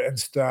rope and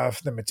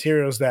stuff, the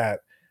materials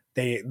that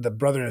the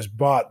brothers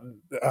bought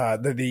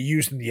that they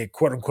used in the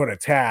quote unquote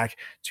attack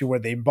to where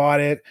they bought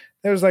it.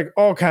 There was like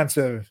all kinds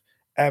of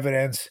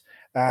evidence.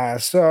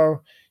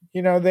 So,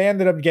 they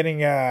ended up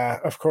getting,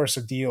 of course,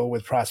 a deal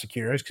with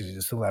prosecutors because he's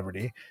a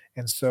celebrity.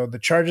 And so the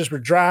charges were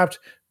dropped,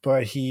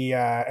 but he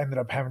ended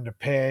up having to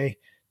pay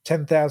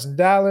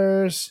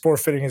 $10,000,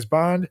 forfeiting his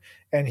bond,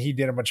 and he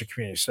did a bunch of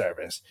community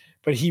service.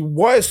 But he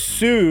was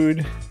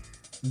sued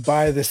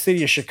by the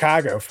city of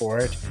Chicago for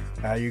it.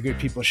 Your good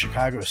people of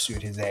Chicago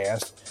sued his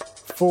ass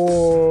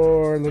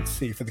for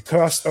the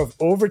cost of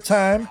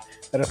overtime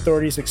that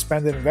authorities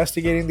expended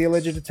investigating the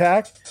alleged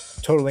attack,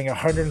 totaling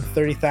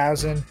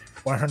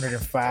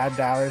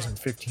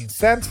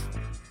 $130,105.15.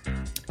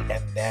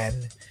 And then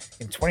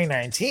in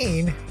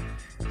 2019,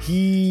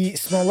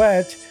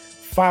 Smollett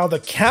filed a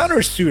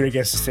countersuit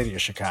against the city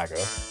of Chicago,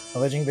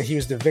 alleging that he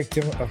was the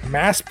victim of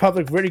mass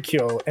public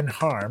ridicule and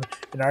harm,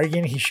 and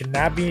arguing he should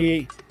not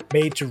be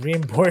made to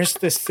reimburse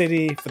the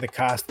city for the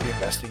cost of the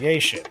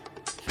investigation.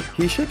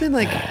 He should have been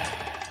like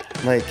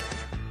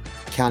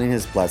counting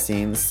his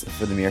blessings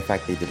for the mere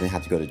fact they didn't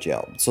have to go to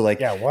jail. So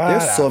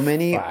there's so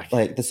many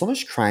there's so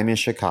much crime in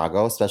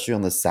Chicago, especially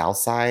on the south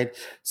side.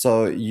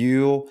 So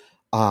you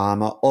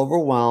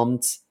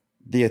overwhelmed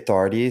the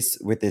authorities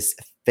with this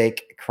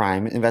fake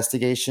crime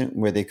investigation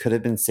where they could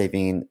have been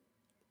saving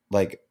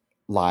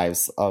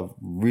lives of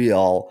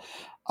real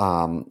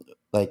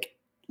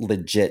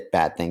legit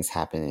bad things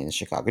happening in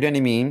Chicago. You know what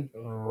I mean?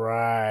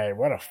 Right.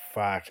 What a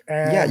fuck.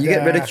 And, yeah, you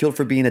get ridiculed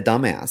for being a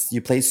dumbass.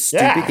 You play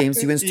stupid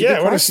games, you win stupid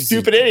prizes. What a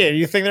stupid idiot.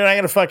 You think they're not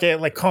going to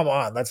fucking, come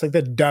on. That's like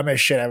the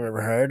dumbest shit I've ever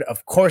heard.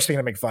 Of course they're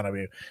going to make fun of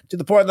you. To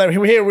the point that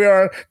here we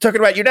are talking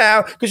about you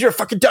now because you're a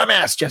fucking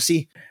dumbass,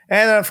 Jussie.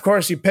 And then, of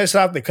course, you piss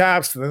off the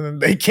cops, and then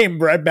they came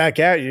right back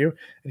at you.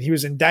 And he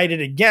was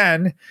indicted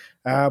again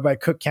by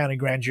Cook County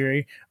Grand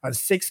Jury on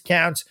 6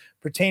 counts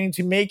pertaining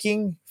to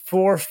making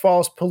 4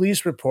 false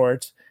police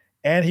reports,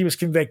 and he was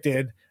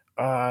convicted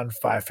on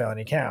 5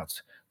 felony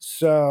counts.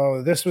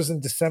 So this was in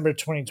December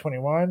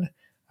 2021.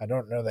 I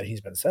don't know that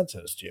he's been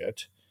sentenced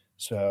yet.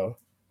 So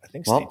I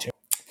think stay tuned.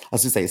 I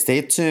was going to say,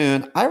 stay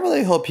tuned. I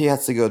really hope he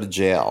has to go to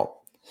jail.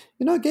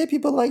 Gay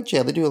people like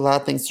jail. They do a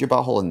lot of things to your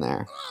butthole in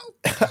there.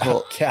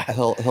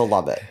 He'll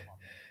love it.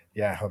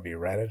 Yeah, he'll be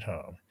right at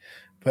home.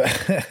 But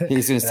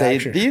he's going to say,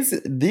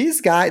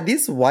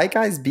 these white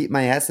guys beat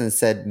my ass and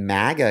said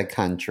MAGA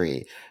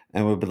country.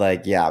 And we'd be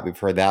like, yeah, we've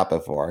heard that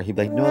before. He'd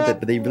be like, no,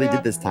 but they really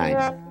did this time.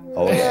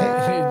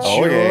 Okay.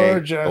 Sure,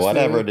 Okay. Justin.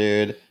 Whatever,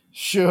 dude.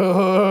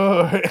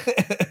 Sure.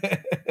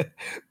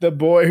 The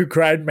boy who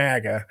cried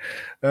MAGA.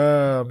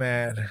 Oh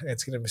man,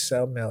 it's gonna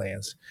sell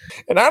millions.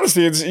 And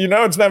honestly, it's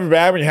it's never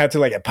bad when you have to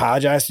like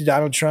apologize to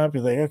Donald Trump.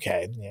 You're like,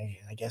 okay, yeah,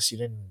 I guess you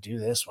didn't do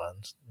this one,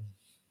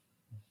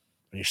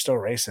 but you're still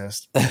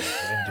racist. You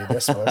didn't do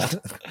this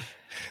one.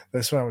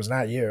 This one was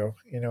not you.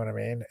 You know what I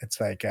mean? It's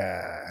like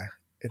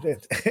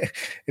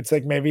it's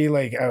like maybe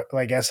like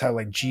I guess how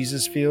like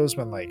Jesus feels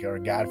when like or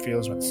God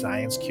feels when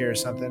science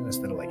cures something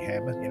instead of like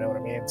him. You know what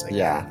I mean? It's like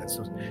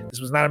this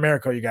was not a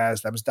miracle, you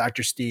guys. That was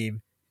Dr. Steve.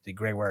 Did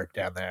great work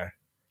down there.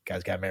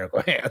 Guy's got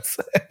miracle hands.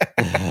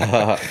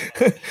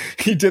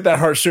 He did that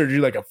heart surgery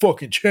like a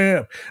fucking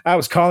champ. I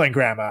was calling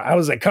grandma. I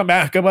was like, come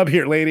up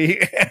here, lady.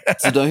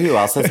 So don't who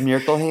else has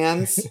miracle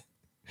hands?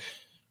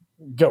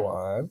 Go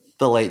on.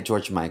 The late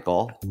George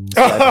Michael.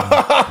 So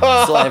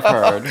I've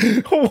heard.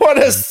 What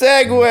a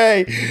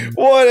segue.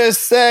 What a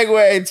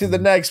segue to the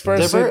next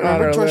person.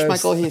 Remember George list.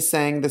 Michael, he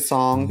sang the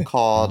song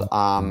called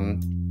I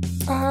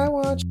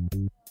want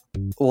you.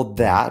 Well,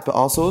 that, but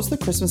also it was the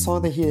Christmas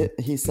song that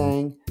he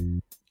sang.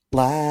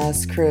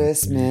 Last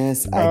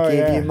Christmas, I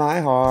gave you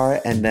my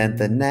heart, and then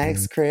the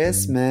next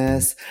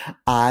Christmas,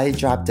 I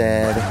dropped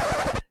dead.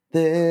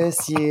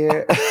 This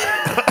year.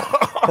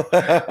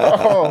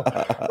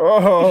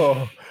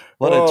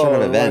 What a turn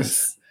of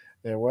events.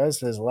 It was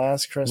his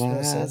last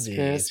Christmas. Last indeed.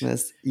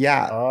 Christmas.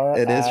 Yeah,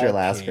 it is your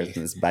last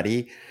Christmas,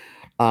 buddy.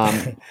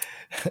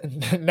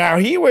 Now,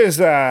 he was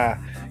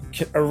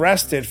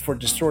arrested for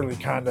disorderly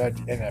conduct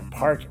in a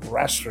park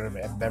restroom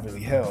in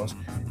Beverly Hills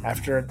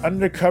after an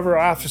undercover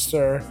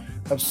officer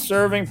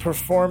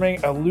performing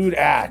a lewd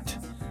act.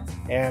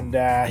 And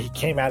he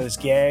came out as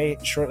gay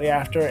shortly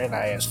after, and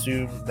I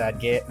assume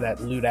that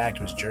lewd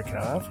act was jerking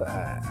off.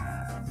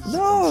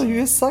 No, he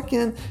was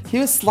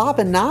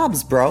slopping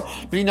knobs, bro.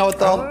 But you know what,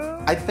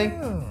 though? I think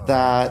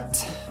that...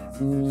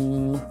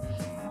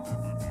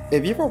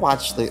 have you ever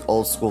watched the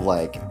old school,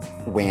 like,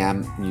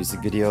 Wham music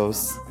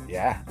videos?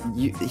 Yeah.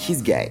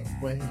 He's gay.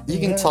 You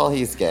can tell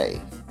he's gay.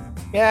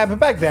 Yeah, but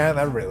back then,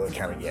 that really looked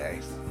kind of gay.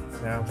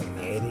 You know, like in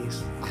the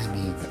 80s. I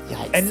mean,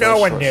 yeah. And no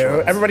one knew.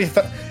 Shorts. Everybody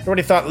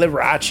thought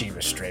Liberace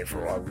was straight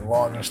for the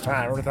longest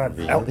time.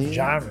 Everybody thought Elton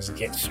John was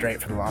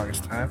straight for the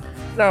longest time.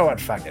 No one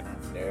fucking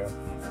knew.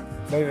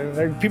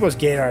 People's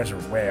gaydars are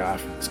way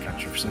off in this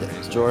country for some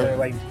reason. They're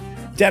like,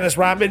 Dennis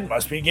Rodman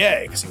must be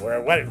gay because he wore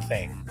a wedding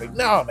thing. Like,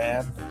 no,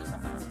 man.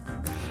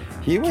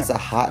 He was a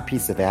hot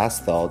piece of ass,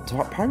 though.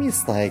 Part of me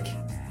is like,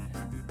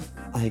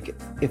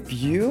 if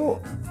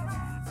you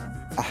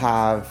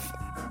have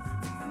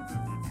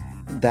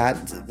that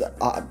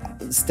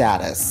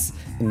status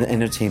in the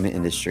entertainment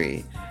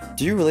industry,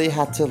 do you really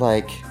have to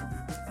like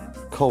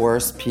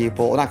coerce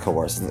people? Well, not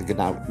coerce,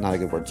 not a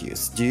good word to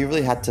use. Do you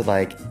really have to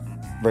like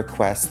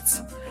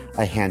request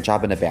a hand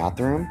job in a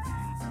bathroom?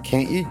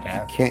 Can't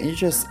you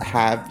just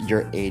have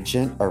your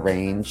agent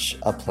arrange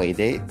a play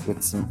date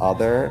with some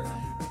other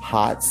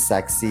hot,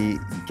 sexy,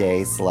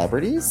 gay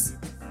celebrities?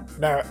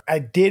 Now, I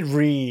did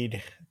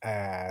read,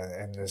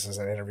 and this is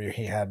an interview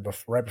he had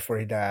right before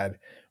he died,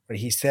 where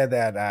he said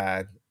that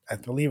I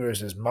believe it was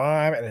his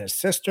mom and his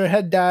sister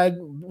had died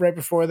right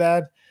before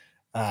that.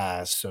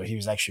 So he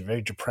was actually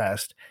very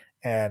depressed,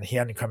 and he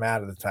hadn't come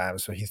out at the time.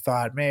 So he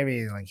thought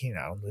maybe, like,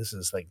 this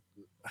is like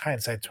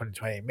hindsight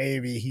 2020.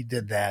 Maybe he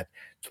did that.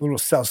 It's a little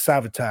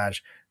self-sabotage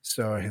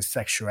so his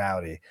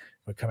sexuality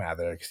would come out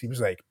there, because he was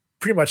like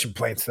pretty much in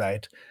plain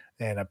sight.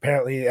 And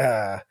apparently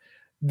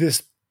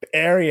this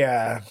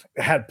area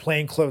had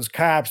plainclothes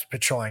cops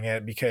patrolling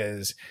it,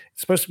 because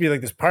it's supposed to be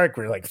like this park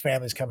where like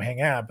families come hang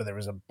out, but there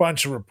was a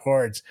bunch of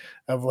reports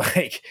of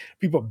like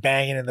people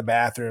banging in the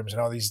bathrooms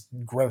and all these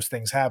gross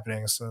things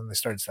happening. So then they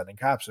started sending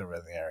cops over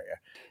in the area.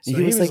 So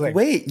he was like,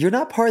 wait, you're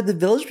not part of the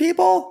Village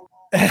People?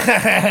 Fuck.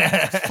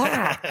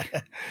 I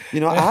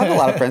have a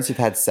lot of friends who've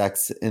had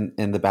sex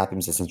in the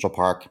bathrooms at Central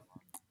Park.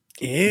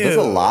 Ew. There's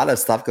a lot of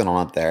stuff going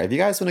on up there. If you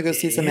guys want to go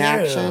see some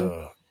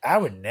action, I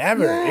would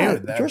never. Yeah,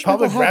 George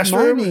public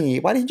restroom. Money.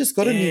 Why didn't you just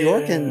go to New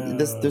York and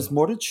there's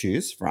more to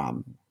choose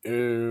from?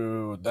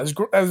 Ew, that's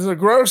the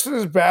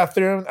grossest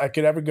bathroom I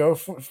could ever go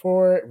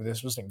for.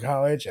 This was in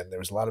college, and there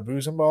was a lot of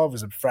booze involved. It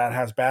was a frat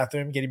house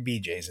bathroom, getting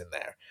BJ's in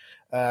there.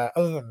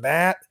 Other than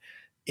that,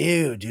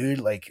 ew, dude,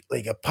 like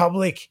a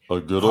public, a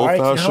good old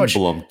fashioned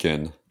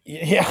Blumpkin.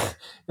 Yeah,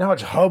 you know how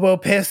much hobo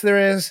piss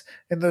there is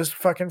in those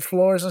fucking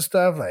floors and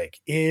stuff. Like,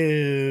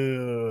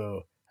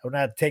 ew, I would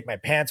not take my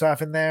pants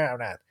off in there. I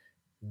would not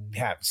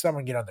have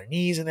someone get on their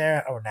knees in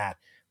there. I would not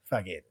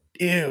fucking,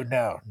 ew,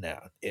 no,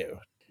 ew.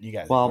 You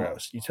guys are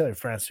gross. You tell your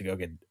friends to go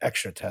get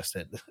extra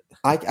tested.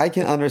 I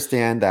can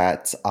understand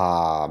that.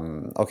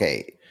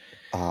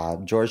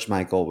 George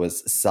Michael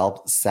was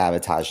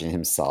self-sabotaging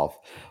himself,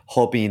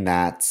 hoping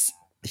that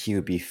he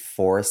would be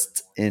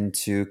forced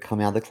into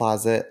coming out of the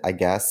closet, I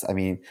guess. I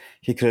mean,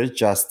 he could have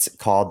just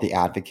called The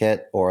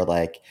Advocate or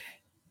like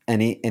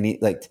any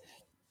like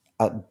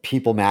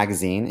People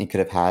magazine. He could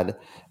have had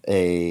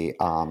a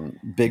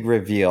big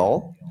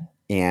reveal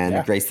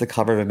and graced the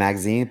cover of a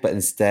magazine, but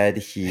instead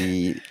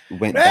he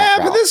went Yeah, that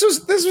route. but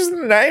this was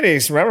in the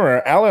 90s.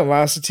 Remember, Ellen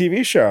lost a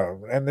TV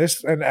show, and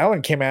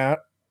Ellen came out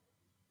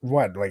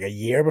like a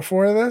year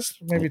before this,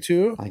 maybe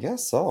 2. I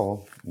guess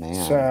so,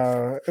 man.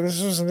 So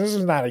this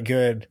was not a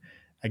good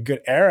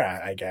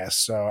era, I guess.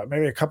 So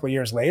maybe a couple of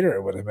years later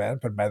it would have been,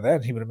 but by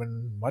then he would have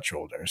been much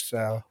older.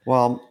 So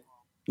well,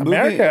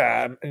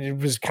 America it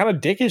was kind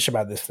of dickish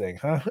about this thing,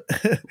 huh?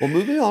 Well,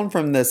 moving on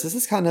from this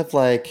is kind of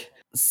like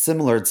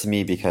similar to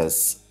me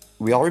because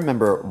we all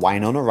remember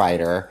Winona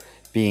Ryder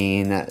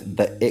being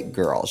the it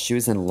girl. She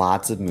was in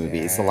lots of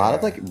movies, a lot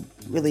of like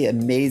really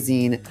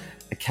amazing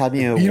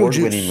Academy Award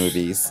winning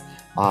movies.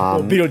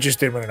 Well, Beetlejuice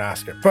did win an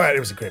Oscar, but it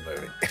was a great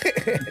movie.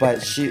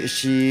 But she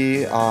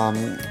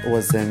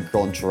was in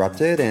Girl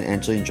Interrupted, and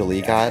Angelina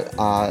Jolie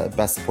got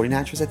Best Supporting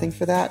Actress, I think,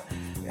 for that.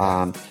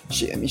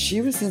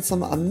 She was in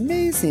some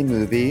amazing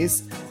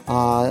movies,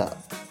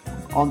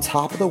 On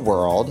Top of the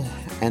World,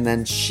 and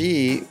then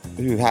she,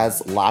 who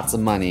has lots of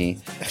money,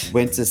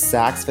 went to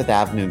Saks Fifth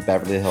Avenue in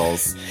Beverly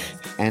Hills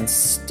and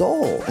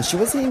stole. And she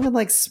wasn't even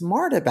like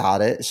smart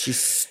about it. She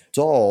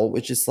stole,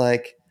 which is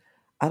like,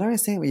 I don't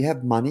understand. When you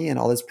have money and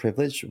all this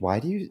privilege,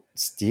 why do you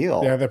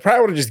steal? Yeah, they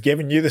probably would have just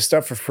given you the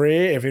stuff for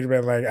free if you'd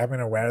been like, I'm going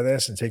to wear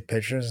this and take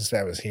pictures and say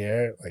I was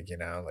here. Like,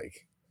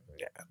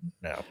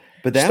 no.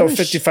 But then still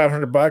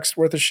 $5,500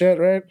 worth of shit,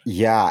 right?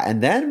 Yeah,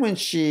 and then when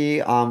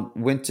she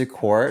went to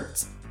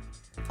court,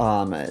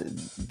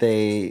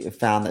 they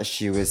found that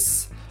she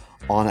was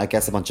on, I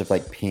guess, a bunch of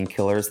like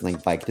painkillers and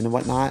like Vicodin and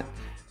whatnot.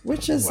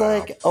 Which is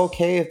like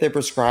okay if they're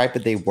prescribed,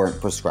 but they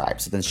weren't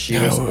prescribed. So then she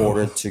was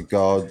ordered to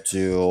go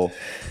do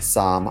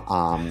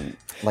some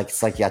like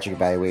psychiatric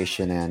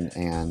evaluation,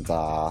 and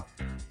I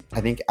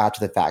think after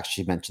the fact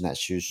she mentioned that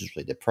she was just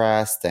really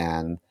depressed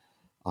and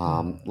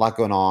a lot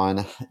going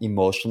on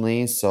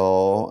emotionally.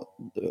 So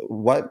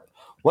what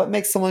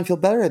makes someone feel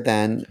better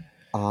than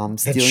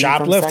stealing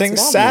shoplifting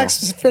from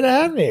Saks Fifth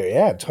Avenue?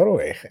 Yeah,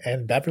 totally.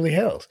 And Beverly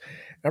Hills.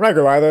 I'm not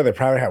gonna lie though, they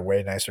probably have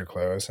way nicer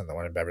clothes than the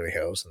one in Beverly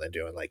Hills, and they're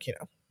doing like,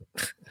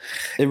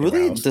 it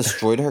really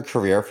destroyed her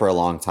career for a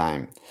long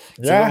time.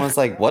 So Yeah, everyone was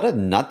like, "What a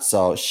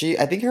nutso!"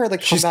 I think her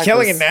like she's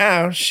killing it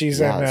now. She's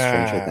in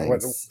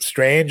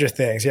Stranger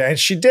Things. Yeah, and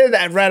she did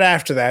that right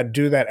after that.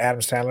 Do that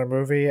Adam Sandler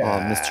movie,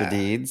 Mr.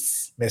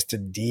 Deeds.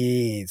 Mr.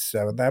 Deeds.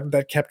 So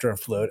that kept her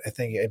afloat. I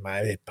think, in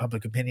my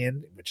public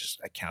opinion, which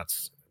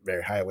counts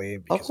very highly.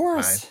 Of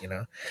course,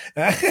 mine,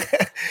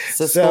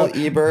 Siskel,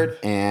 Ebert,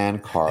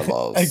 and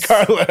Carlos.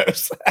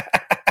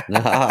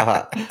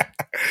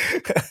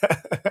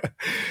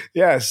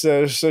 Yeah,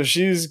 so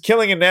she's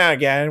killing it now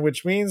again,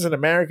 which means in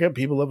America,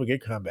 people love a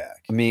good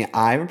comeback. I mean,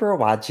 I remember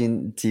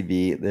watching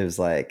TV. There's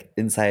like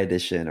Inside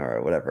Edition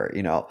or whatever,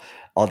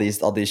 all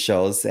these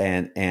shows,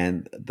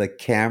 and the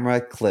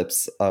camera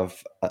clips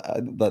of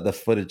the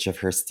footage of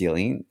her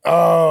stealing.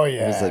 Oh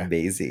yeah, it was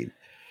amazing.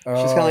 She's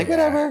kind of like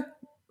whatever.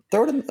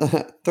 Throw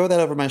that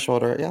over my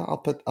shoulder. Yeah,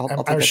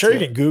 I'm sure you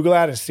can Google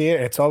that and see it.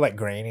 It's all like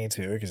grainy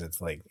too, because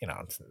it's like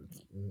it's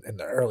in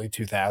the early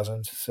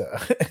 2000s. So,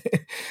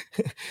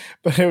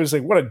 but it was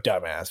like, what a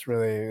dumbass!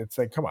 Really, it's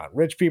like, come on,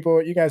 rich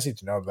people, you guys need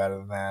to know better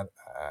than that.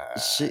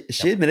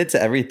 She admitted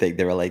to everything.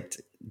 They were like,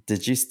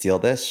 "Did you steal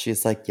this?"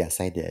 She's like,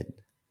 "Yes, I did."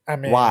 I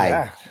mean,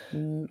 why?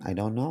 Yeah. I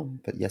don't know,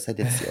 but yes, I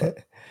did steal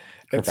it.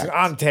 It's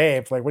on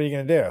tape. Like, what are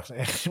you gonna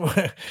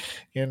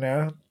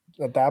do?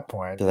 At that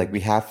point, they're like,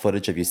 we have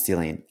footage of you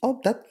stealing. Oh,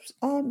 that's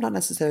not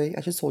necessary.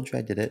 I just told you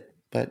I did it,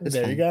 but it's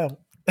there fine. You go.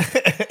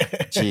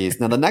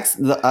 Jeez. Now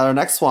our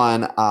next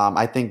one,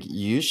 I think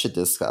you should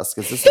discuss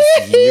because this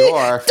is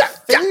your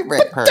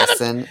favorite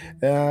person.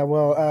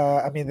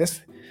 I mean,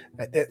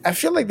 I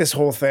feel like this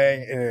whole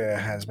thing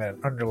has been an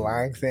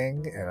underlying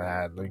thing,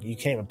 and you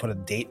can't even put a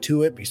date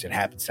to it because it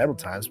happened several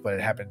times. But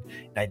it happened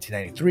in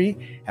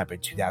 1993,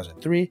 happened in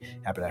 2003,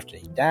 happened after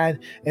he died,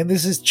 and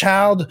this is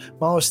child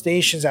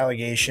molestation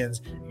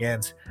allegations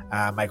against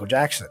Michael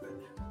Jackson.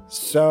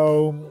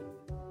 So,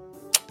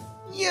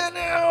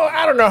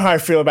 I don't know how I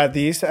feel about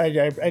these. I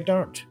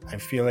don't. I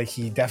feel like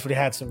he definitely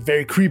had some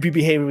very creepy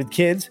behavior with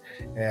kids,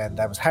 and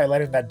that was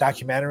highlighted in that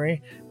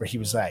documentary where he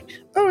was like,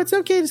 "Oh, it's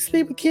okay to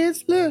sleep with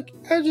kids. Look,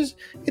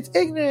 it's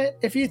ignorant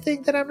if you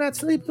think that I'm not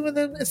sleeping with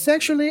them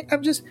sexually. I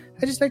just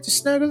like to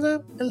snuggle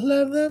them and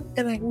love them,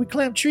 and we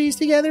climb trees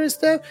together and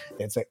stuff."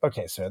 And it's like,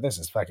 okay, so this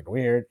is fucking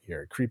weird.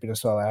 You're creeping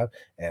us all out,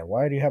 and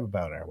why do you have a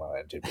boner while I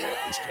interview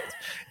these kids?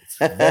 It's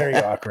very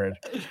awkward.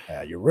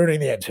 You're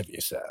ruining the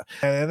interview, so.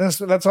 And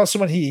that's also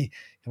when he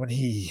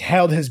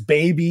held his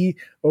baby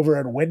over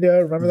a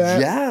window. Remember that?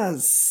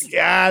 Yes.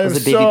 Yeah, it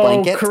was a baby so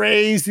blanket?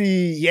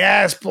 Crazy.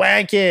 Yes,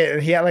 blanket.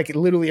 And he had like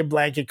literally a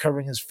blanket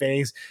covering his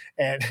face.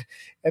 And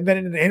then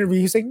in an interview,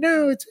 he's like,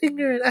 "No, it's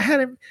ignorant. I had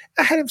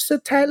him so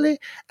tightly.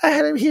 I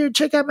had him here.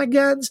 Check out my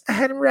guns. I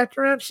had him wrapped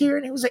around here."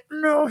 And he was like,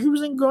 "No, he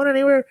wasn't going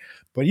anywhere."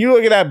 But you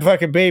look at that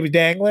fucking baby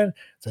dangling.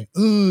 It's like,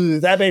 ooh,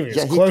 that baby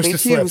is close to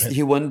slipping.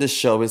 He wanted to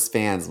show his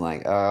fans,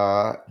 like,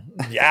 yeah,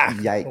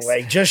 yikes!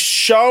 Like, just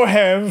show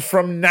him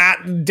from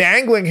not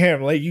dangling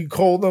him. Like, you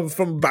hold them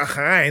from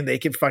behind, they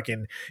can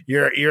fucking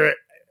you're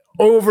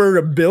over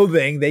a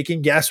building, they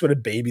can guess what a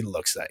baby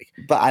looks like.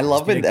 But I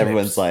love when big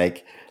everyone's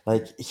lips.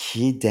 like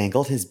he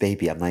dangled his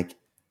baby. I'm like,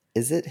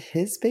 is it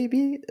his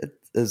baby?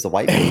 It's a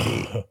white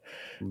baby.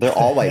 They're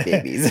all white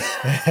babies.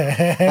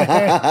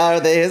 Are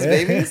they his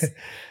babies?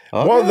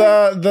 Okay.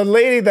 Well, the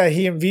lady that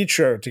he in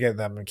vitro to get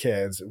them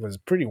kids was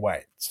pretty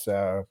white,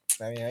 so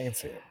I mean, I can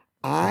see it.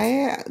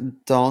 I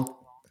don't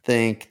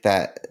think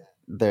that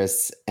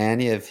there's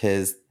any of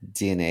his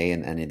DNA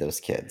in any of those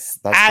kids.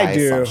 That's my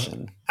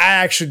assumption. I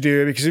actually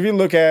do, because if you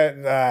look at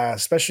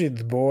especially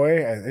the boy,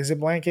 is it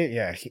Blanket?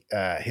 Yeah,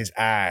 his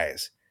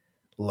eyes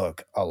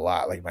look a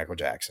lot like Michael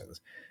Jackson's,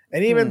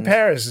 and even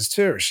Paris is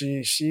too.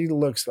 She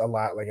looks a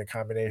lot like a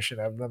combination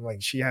of them.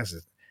 Like she has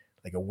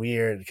like a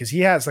weird, because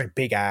he has like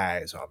big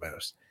eyes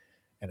almost,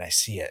 and I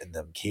see it in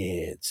them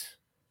kids.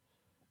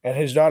 And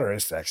his daughter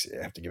is sexy.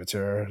 I have to give it to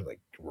her. Like,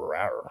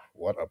 rawr,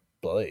 what a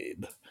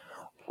blade.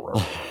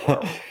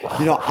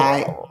 You know,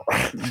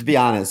 to be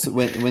honest,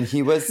 when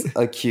he was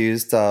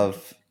accused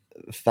of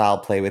foul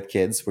play with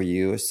kids, were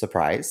you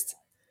surprised?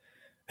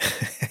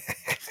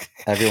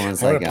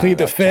 Everyone's I'm like, gonna plead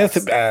the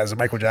fifth as a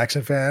Michael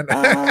Jackson fan.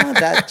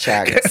 That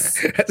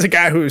checks. As a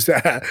guy who's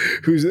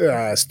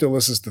still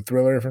listens to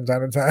Thriller from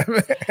time to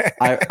time.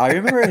 I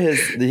remember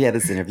he had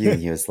this interview and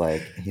he's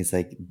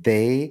like,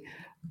 they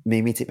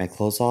made me take my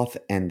clothes off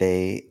and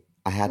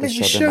I had to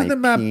show them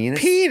my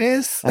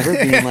penis. I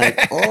remember being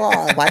like,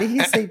 oh, why did he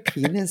say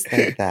penis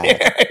like that?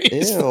 Yeah,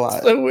 Ew.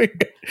 So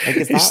weird. Like,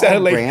 it's not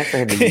on brand for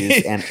him to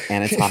use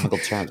anatomical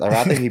terms. I'd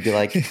rather he'd be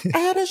like, I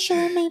had to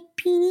show my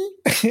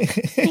penis.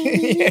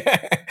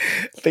 Yeah.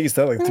 I think he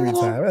said it like 3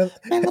 times.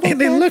 And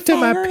they looked at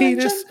my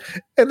penis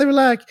and they were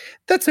like,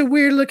 that's a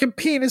weird looking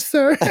penis,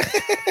 sir.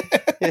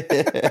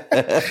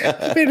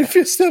 It made me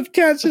feel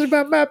self-conscious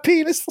about my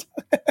penis.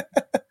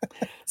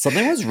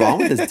 Something was wrong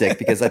with his dick,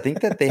 because I think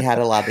that they had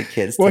a lot of the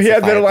kids. Well, he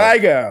had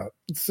vitiligo,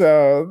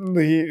 so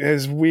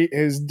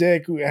his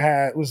dick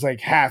was like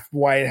half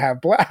white,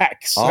 half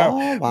black.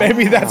 So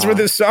maybe that's where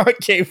the song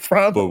came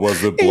from. But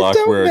was it black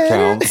where it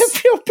counts?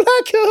 If you're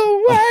black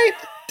or white.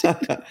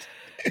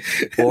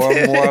 Or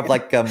more of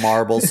like a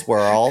marble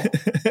swirl.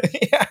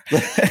 Yeah.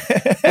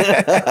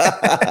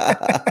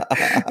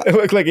 It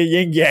looked like a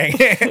yin yang.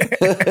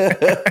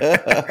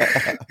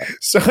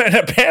 So, and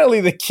apparently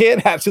the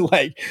kid had to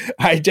like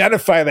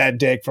identify that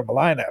dick from a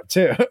lineup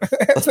too.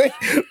 It's like,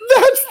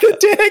 that's the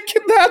dick.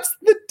 That's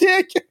the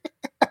dick.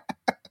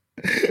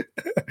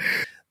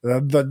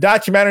 The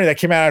documentary that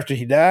came out after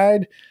he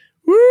died.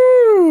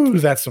 Woo!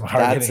 That's some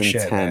hard hitting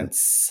shit.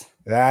 Intense.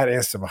 That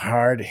is some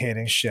hard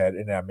hitting shit.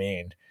 And I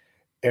mean,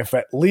 if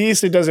at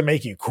least it doesn't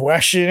make you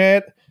question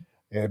it,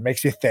 it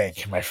makes you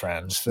think, my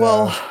friends. So.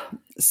 Well,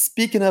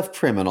 speaking of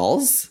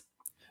criminals,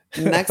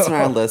 next on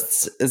our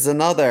list is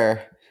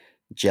another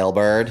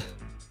jailbird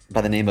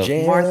by the name of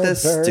Martha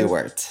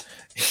Stewart.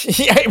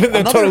 Yeah, even though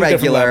another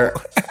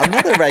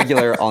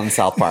regular on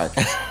South Park.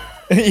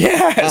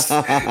 Yes.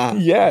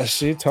 Yes,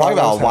 she taught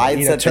us how to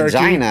eat a turkey.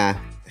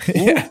 Vagina.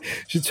 Yeah,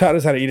 she taught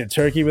us how to eat a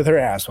turkey with her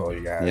asshole,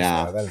 you guys.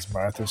 Yeah. That is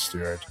Martha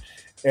Stewart.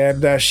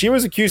 And she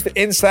was accused of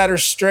insider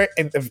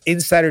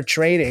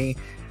trading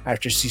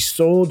after she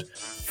sold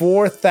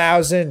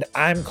 4,000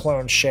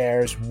 ImClone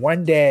shares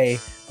one day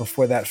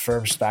before that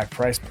firm's stock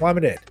price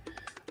plummeted.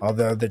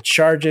 Although the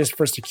charges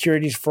for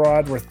securities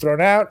fraud were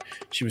thrown out,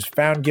 she was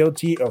found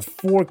guilty of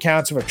 4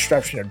 counts of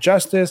obstruction of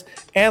justice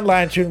and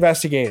lying to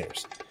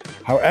investigators.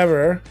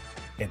 However,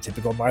 in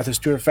typical Martha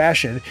Stewart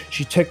fashion,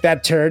 she took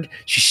that turd,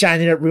 she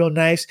shined it up real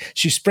nice,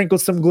 she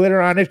sprinkled some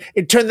glitter on it,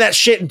 and turned that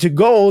shit into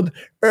gold,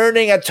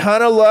 earning a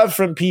ton of love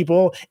from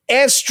people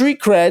and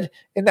street cred.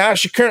 And now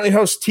she currently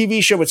hosts a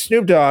TV show with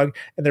Snoop Dogg,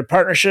 and their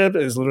partnership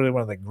is literally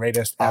one of the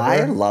greatest ever.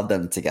 I love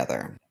them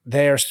together.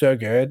 They are so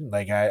good.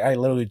 Like I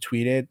literally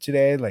tweeted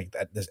today, like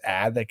this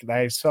ad that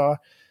I saw,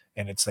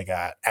 and it's like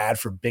an ad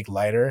for Big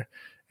Lighter,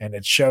 and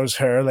it shows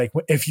her like,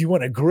 if you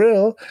want to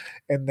grill,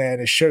 and then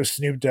it shows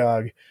Snoop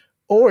Dogg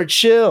or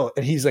chill,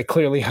 and he's like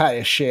clearly high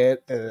as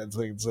shit. And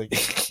it's like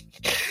this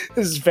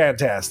is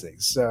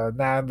fantastic. So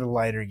now the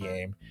lighter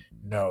game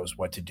knows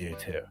what to do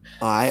too.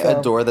 I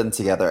adore them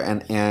together,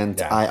 and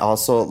yeah. I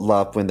also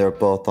love when they're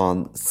both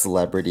on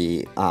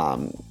celebrity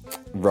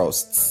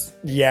roasts.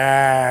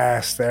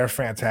 Yes, they're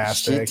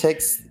fantastic. She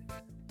takes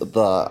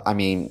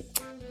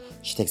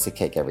she takes the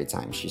cake every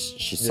time.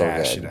 She's so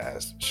good. She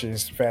does.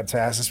 She's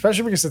fantastic,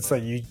 especially because it's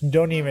like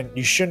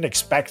you shouldn't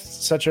expect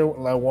such a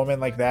woman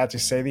like that to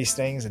say these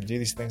things and do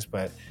these things,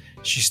 but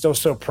she's still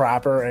so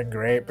proper and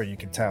great. But you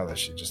can tell that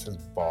she just has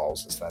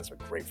balls the size of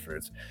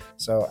grapefruits.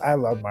 So I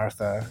love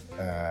Martha.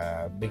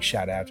 Big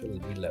shout out to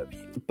we love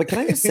you. But can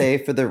I just say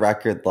for the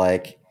record,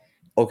 like,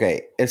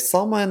 okay, if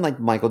someone like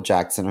Michael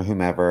Jackson or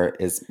whomever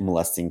is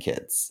molesting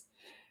kids,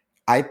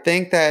 I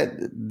think that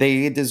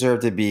they deserve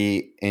to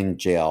be in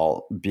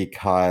jail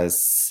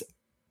because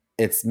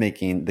it's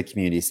making the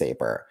community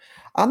safer.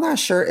 I'm not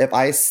sure if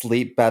I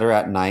sleep better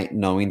at night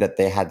knowing that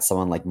they had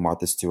someone like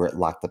Martha Stewart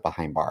locked up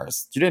behind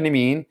bars. Do you know what I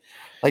mean?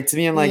 Like, to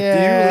me, I'm like, do you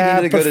really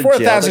need to go to jail?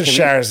 4,000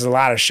 shares is a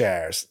lot of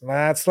shares.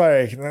 That's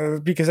like,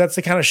 because that's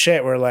the kind of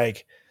shit where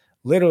like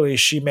literally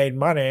she made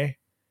money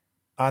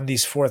on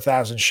these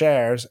 4,000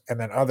 shares, and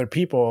then other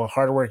people,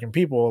 hardworking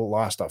people,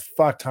 lost a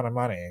fuck ton of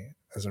money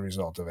as a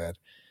result of it.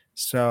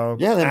 So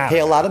Yeah, they I pay a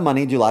don't lot know. of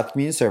money, do a lot of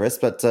community service,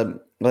 but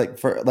for my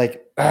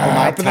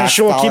But then tax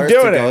she'll keep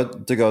dollars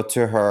doing to go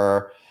to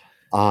her.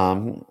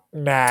 Nah,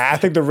 I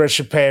think the rich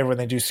should pay when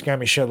they do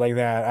scummy shit like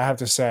that. I have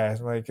to say,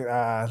 like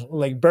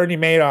Bernie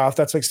Madoff.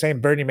 That's like saying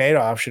Bernie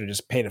Madoff should have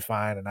just paid a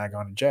fine and not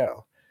gone to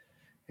jail.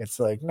 It's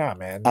like, nah,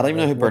 man. I don't even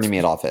know Like, who Bernie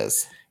Madoff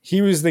is.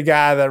 He was the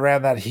guy that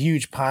ran that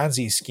huge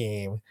Ponzi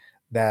scheme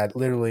that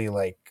literally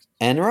like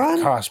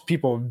Enron? cost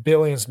people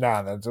billions of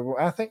dollars.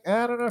 I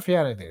don't know if he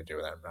had anything to do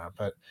with that or not,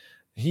 but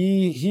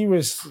he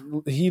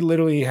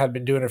literally had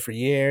been doing it for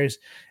years,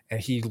 and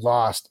he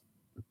lost,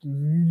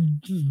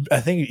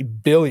 I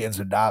think, billions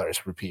of dollars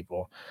for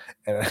people,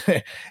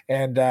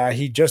 and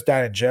he just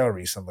died in jail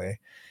recently.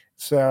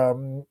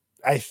 So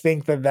I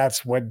think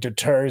that's what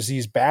deters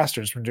these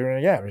bastards from doing it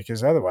again,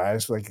 because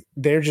otherwise, like,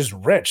 they're just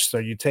rich. So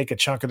you take a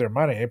chunk of their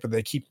money, but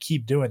they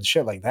keep doing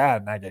shit like that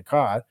and not get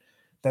caught,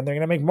 then they're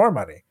gonna make more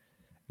money.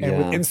 And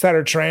with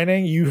insider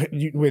trading, you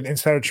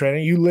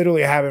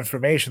literally have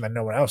information that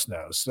no one else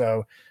knows.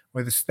 So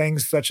with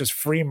things such as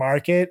free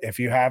market, if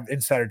you have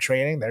insider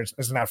trading, there's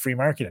not free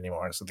market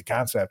anymore. So the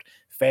concept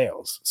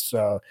fails.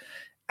 So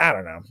I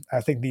don't know. I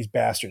think these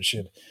bastards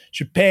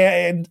should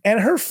pay. And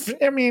her,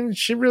 I mean,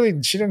 she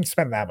didn't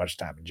spend that much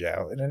time in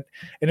jail, and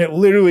it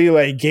literally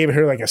like gave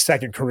her like a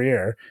second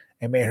career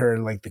and made her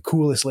like the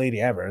coolest lady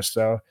ever.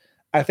 So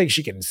I think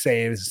she can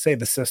save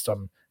the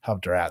system.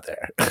 Helped her out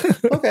there.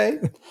 Okay,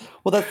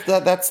 well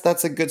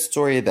that's a good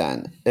story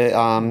then.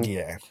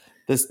 Yeah.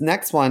 This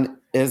next one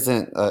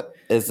isn't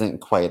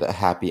quite a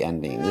happy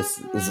ending. This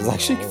is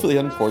actually really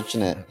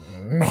unfortunate.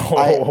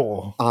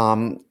 No.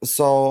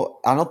 So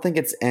I don't think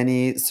it's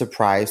any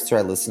surprise to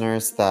our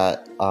listeners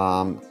that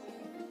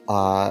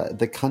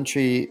the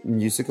Country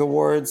Music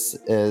Awards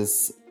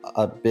is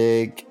a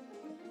big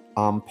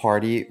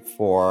party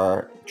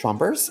for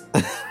Trumpers.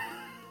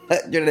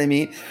 You know what I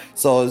mean?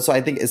 So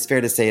I think it's fair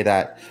to say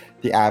that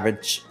the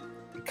average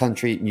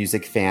country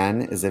music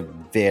fan is a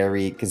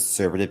very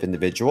conservative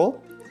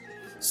individual.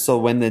 So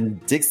when the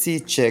Dixie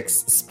Chicks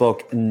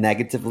spoke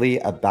negatively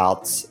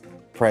about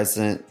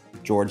President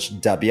George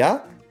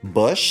W.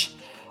 Bush,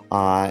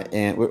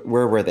 and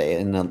where were they?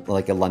 In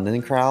a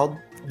London crowd?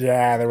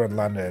 Yeah, they were in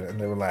London,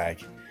 and they were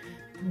like,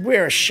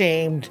 "We're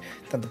ashamed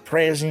that the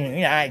President of the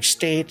United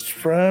States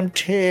from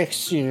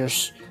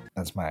Texas."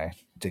 That's my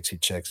Dixie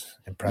Chicks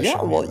impression.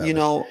 Yeah, well, you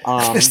know,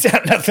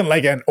 sound nothing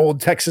like an old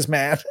Texas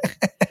man.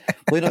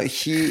 Well,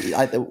 you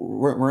know,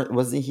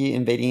 wasn't he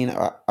invading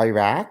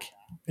Iraq?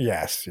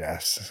 Yes,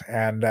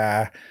 and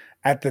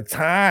at the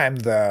time,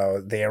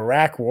 though, the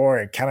Iraq War,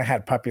 it kind of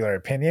had popular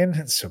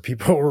opinion, so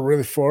people were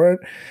really for it.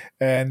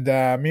 And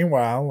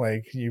meanwhile,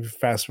 like, you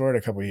fast forward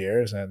a couple of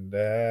years, and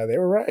they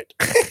were right.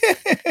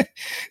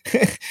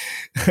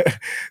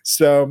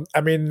 So,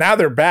 I mean, now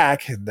they're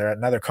back.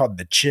 Now they're called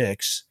the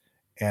Chicks.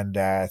 And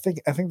I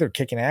think they're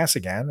kicking ass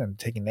again and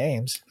taking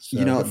names. So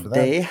you know,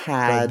 they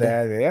had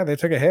they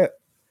took a hit.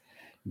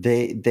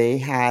 They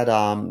had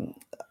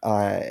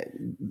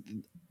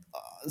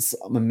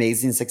some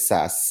amazing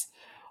success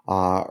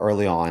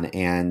early on,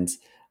 and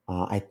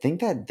I think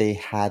that they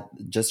had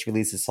just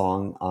released a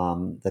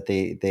song that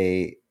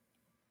they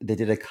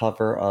did a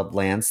cover of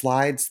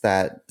Landslides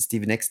that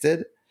Stevie Nicks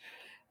did,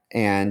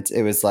 and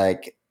it was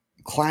like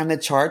climbed the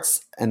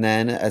charts, and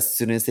then as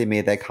soon as they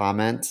made that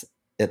comment,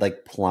 it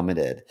like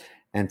plummeted,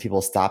 and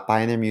people stopped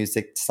buying their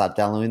music, stopped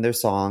downloading their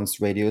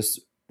songs. Radio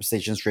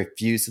stations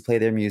refused to play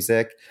their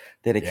music.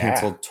 They had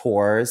canceled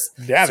tours.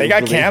 Yeah, so they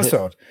got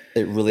canceled.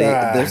 It really,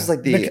 this is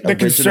like the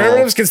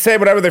conservatives can say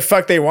whatever the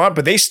fuck they want,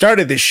 but they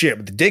started this shit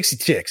with the Dixie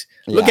Chicks.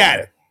 Look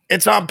at it.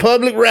 It's on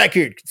public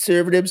record,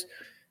 conservatives.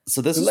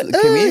 So this is,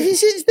 can we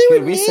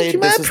say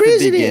this is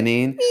the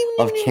beginning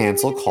of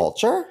cancel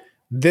culture?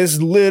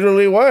 This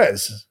literally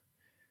was.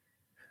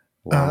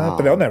 Wow.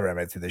 But they'll never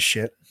admit to this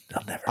shit.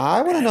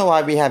 I want to know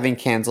why we haven't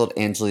canceled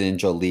Angelina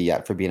Jolie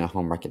yet for being a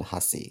homewrecking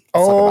hussy. I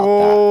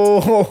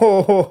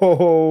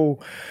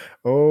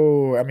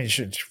mean,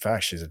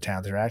 she's a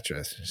talented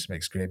actress. She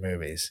makes great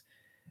movies.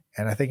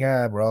 And I think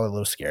we're all a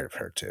little scared of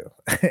her, too.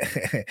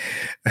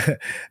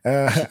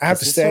 I have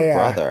to say... her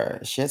brother.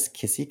 She has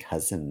kissy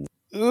cousins.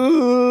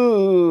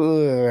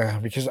 Ooh,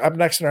 because up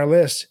next on our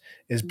list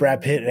is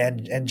Brad Pitt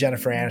and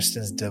Jennifer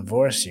Aniston's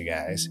divorce, you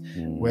guys.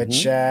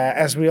 Which,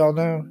 as we all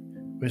know,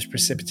 was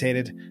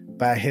precipitated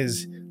by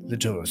his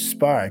little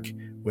spark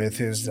with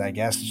his, I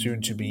guess,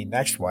 soon-to-be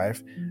next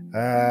wife,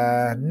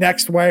 and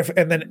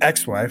then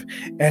ex-wife,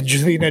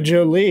 Angelina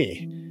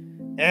Jolie.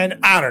 And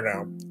I don't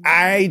know.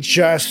 I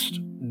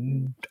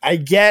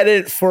get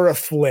it for a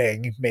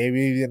fling.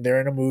 Maybe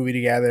they're in a movie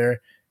together.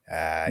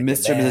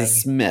 Mr. and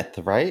Mrs. Smith,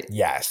 right?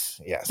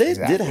 Yes. They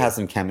did have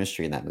some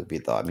chemistry in that movie,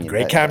 though. I mean,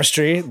 great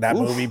chemistry. That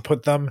movie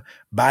put them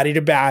body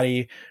to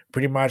body,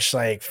 pretty much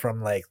like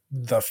from like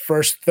the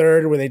first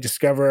third where they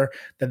discover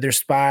that they're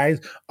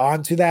spies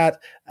onto that.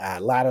 A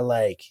lot of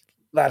like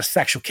lot of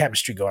sexual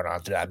chemistry going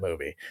on through that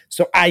movie.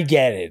 So I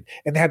get it.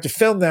 And they have to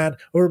film that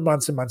over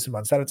months and months and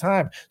months at a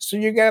time. So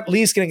you're at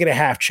least going to get a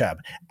half chub.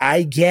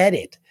 I get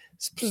it.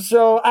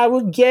 So I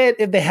would get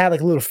if they had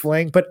like a little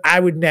fling, but I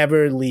would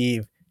never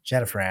leave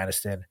Jennifer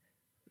Aniston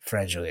for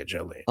Angelina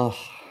Jolie. Oh,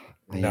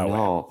 I No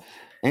know.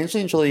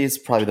 Angelina Jolie is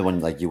probably the one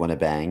like you want to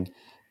bang,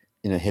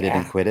 hit it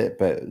and quit it.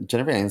 But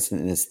Jennifer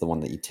Aniston is the one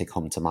that you take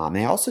home to mom.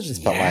 And I also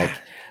just felt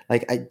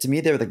to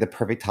me, they were like the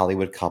perfect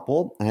Hollywood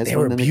couple. And They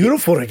were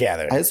beautiful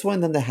together. I just wanted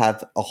them to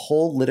have a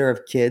whole litter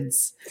of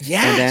kids.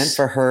 Yes. And then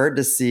for her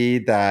to see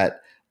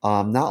that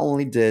not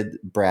only did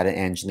Brad and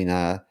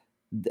Angelina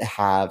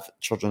have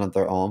children of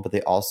their own, but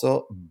they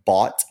also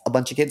bought a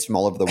bunch of kids from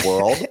all over the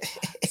world.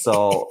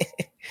 So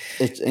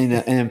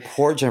and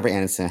poor Jennifer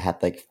Aniston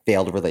had like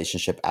failed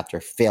relationship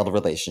after failed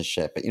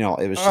relationship. It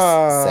was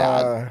just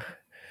sad.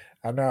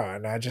 I know,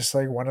 and I just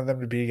like wanted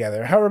them to be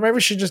together. However, maybe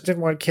she just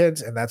didn't want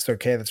kids, and that's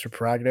okay. That's her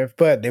prerogative.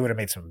 But they would have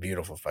made some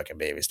beautiful fucking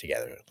babies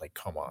together. Like,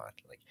 come on,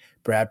 like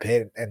Brad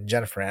Pitt and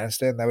Jennifer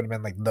Aniston, that would have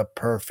been like the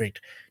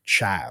perfect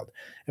child.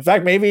 In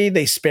fact, maybe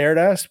they spared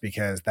us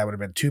because that would have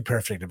been too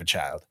perfect of a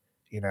child.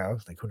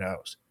 Like who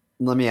knows?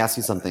 Let me ask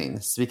you something.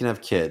 Speaking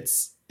of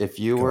kids, if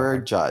you were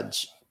a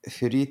judge,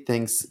 who do you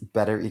think's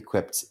better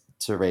equipped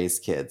to raise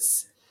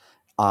kids?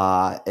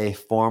 A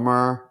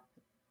former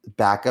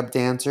backup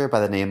dancer by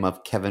the name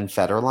of Kevin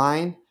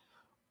Federline,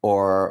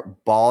 or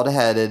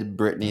bald-headed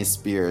Britney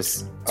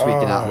Spears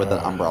tweaking out with an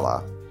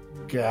umbrella?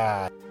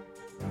 God.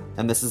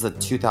 And this is a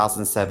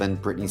 2007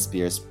 Britney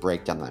Spears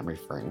breakdown that I'm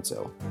referring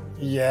to.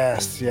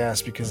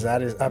 Yes, because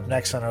that is up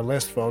next on our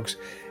list, folks.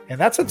 And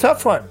that's a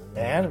tough one,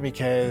 man,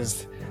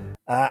 because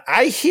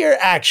I hear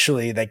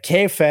actually that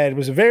K-Fed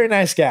was a very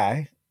nice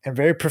guy and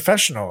very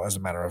professional, as a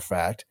matter of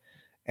fact,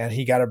 and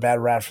he got a bad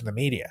rap from the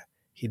media.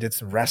 He did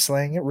some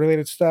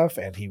wrestling-related stuff,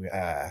 and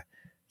I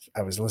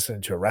was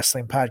listening to a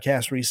wrestling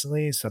podcast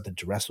recently, Something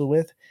to Wrestle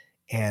With,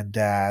 and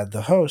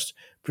the host,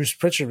 Bruce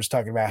Pritchard, was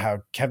talking about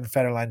how Kevin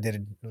Federline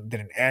did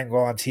an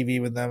angle on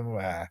TV with them,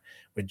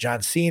 with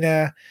John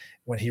Cena,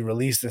 when he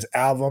released this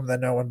album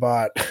that no one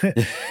bought,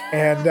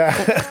 and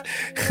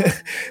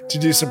to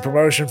do some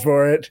promotion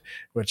for it,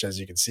 which, as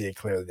you can see, it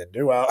clearly didn't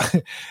do well.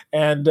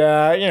 And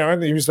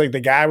and he was like, the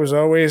guy was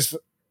always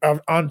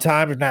on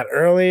time, if not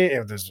early.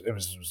 It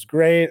was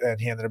great. And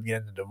he ended up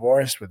getting a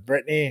divorce with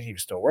Britney, and he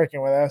was still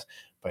working with us.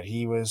 But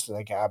he was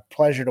like a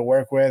pleasure to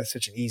work with,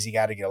 such an easy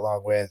guy to get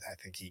along with. I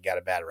think he got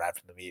a bad rap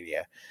from the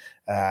media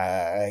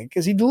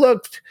because he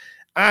looked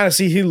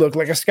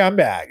like a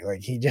scumbag.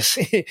 Like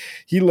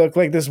he looked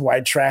like this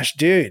white trash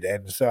dude.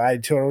 And so I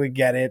totally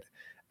get it.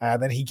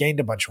 Then he gained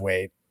a bunch of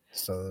weight.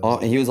 So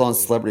and he was on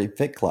Celebrity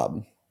Fit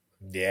Club.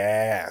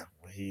 Yeah,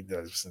 he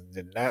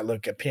did not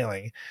look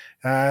appealing.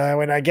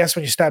 When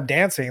you stop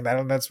dancing,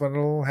 that's when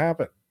it'll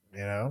happen.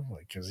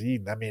 Because I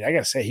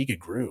gotta say, he could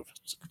groove.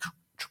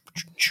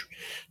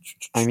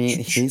 I mean,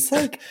 he's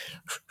like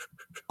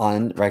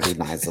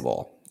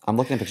unrecognizable. I'm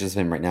looking at pictures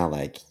of him right now,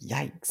 like,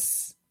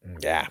 yikes.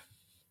 Yeah.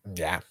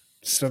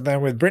 So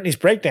then with Britney's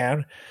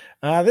breakdown,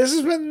 this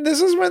is when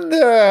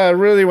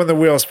the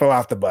wheels fell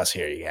off the bus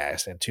here, you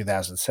guys. In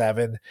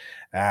 2007,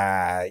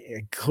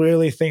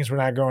 clearly things were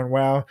not going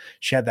well.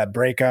 She had that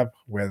breakup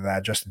with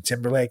Justin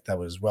Timberlake that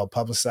was well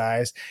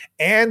publicized,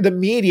 and the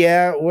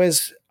media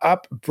was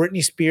up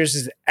Britney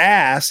Spears'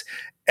 ass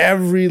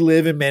every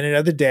living minute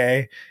of the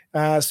day.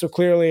 So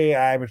clearly,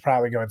 I would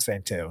probably go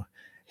insane too.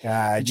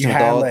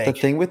 The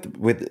thing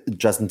with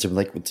Justin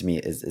Timberlake to me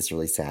is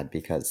really sad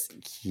because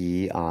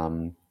he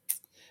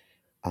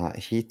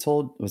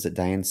told, was it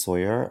Diane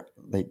Sawyer,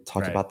 they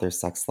talked about their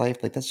sex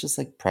life, like that's just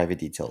like private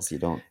details you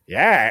don't.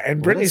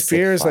 And Britney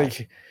Spears,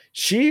 like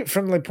she,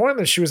 from the point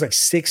that she was like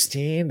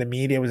 16, the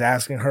media was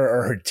asking her,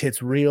 are her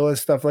tits real and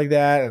stuff like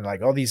that, and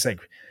like all these like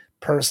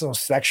personal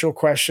sexual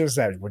questions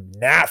that would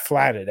not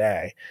fly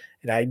today.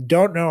 And I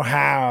don't know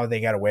how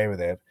they got away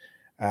with it.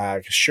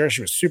 Sure,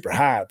 she was super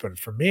hot, but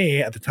for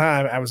me at the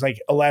time, I was like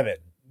 11,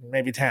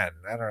 maybe 10.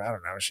 I don't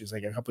know. She's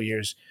like a couple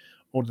years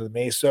older than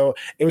me, so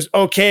it was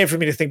okay for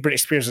me to think Britney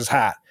Spears is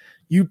hot.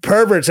 You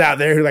perverts out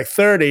there who are like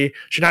 30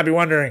 should not be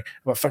wondering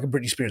about fucking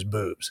Britney Spears'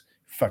 boobs.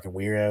 Fucking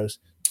weirdos.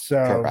 So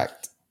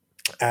correct.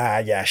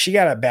 She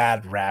got a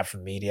bad rap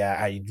from media.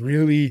 I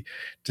really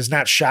does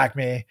not shock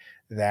me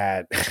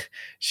that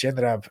she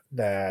ended up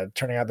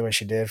turning out the way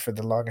she did for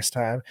the longest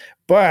time.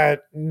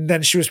 But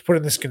then she was put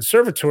in this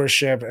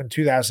conservatorship in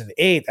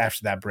 2008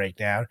 after that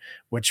breakdown,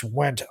 which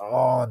went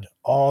on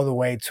all the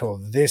way till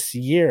this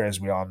year, as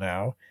we all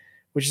know,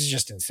 which is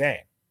just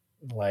insane.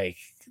 Like,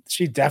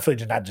 she definitely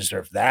did not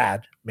deserve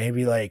that.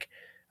 Maybe like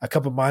a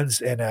couple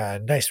months in a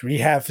nice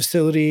rehab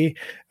facility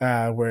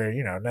where,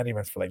 not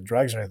even for like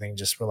drugs or anything,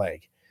 just for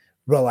like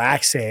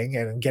relaxing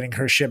and getting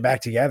her shit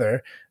back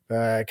together.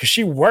 Because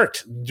she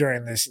worked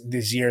during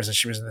these years and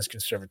she was in this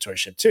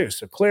conservatorship too.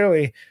 So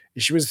clearly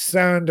she was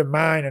sound of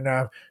mind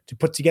enough to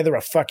put together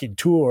a fucking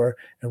tour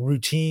and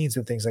routines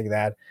and things like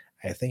that.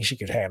 I think she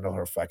could handle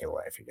her fucking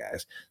life, you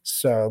guys.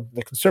 So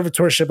the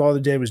conservatorship all they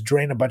did was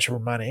drain a bunch of her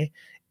money.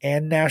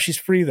 And now she's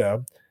free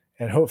though.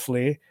 And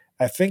hopefully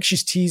I think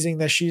she's teasing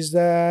that she's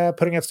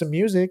putting out some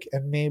music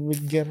and maybe we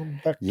can get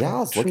them back. Yeah, I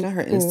was looking at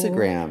her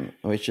Instagram,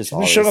 which is she's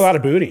been showing a lot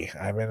of booty.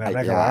 I mean, I'm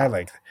not gonna lie. yeah.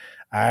 Like,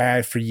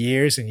 I for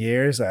years and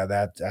years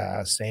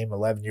that same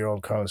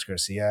 11-year-old Carlos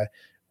Garcia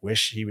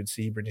wish he would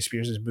see Britney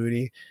Spears'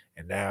 booty,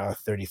 and now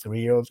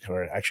 33-year-old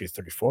or actually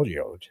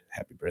 34-year-old,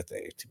 happy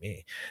birthday to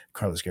me,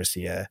 Carlos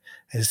Garcia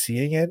is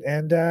seeing it,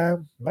 and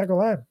I'm not gonna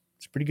lie,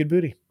 it's pretty good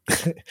booty.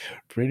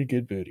 Pretty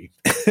good booty.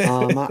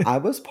 I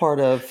was part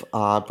of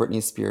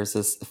Britney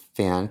Spears'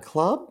 fan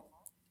club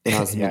when I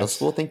was in middle Yes.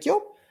 school. Thank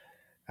you.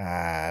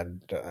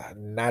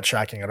 Not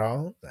shocking at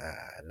all.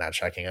 Not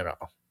shocking at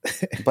all.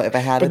 But if I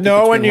had, But to pick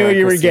no one between her knew and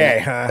you were Christina- gay,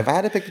 huh? If I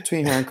had to pick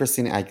between her and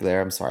Christina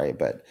Aguilera, I'm sorry,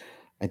 but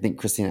I think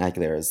Christina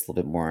Aguilera is a little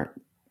bit more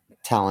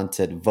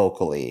talented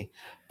vocally.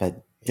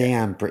 But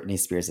damn, Britney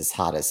Spears is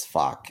hot as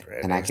fuck,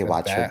 and I Britney's could the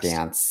watch her best.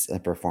 dance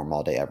and perform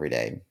all day, every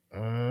day.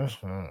 I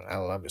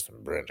love me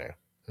some Britney.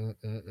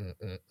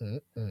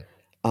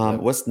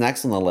 What's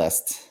next on the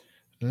list?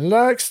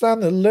 Next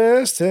on the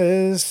list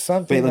is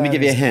something. Wait, let me that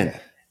give you a is- hint.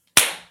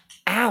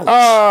 Ouch!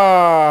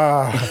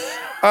 Wow.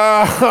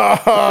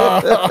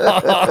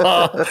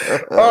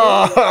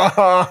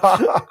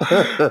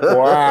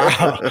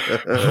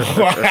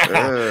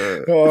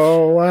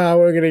 Oh, wow.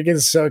 We're going to get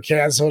so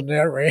canceled,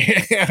 aren't we?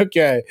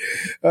 Okay.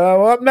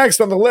 Well, up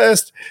next on the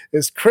list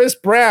is Chris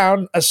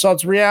Brown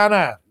assaults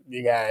Rihanna.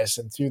 You guys,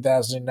 in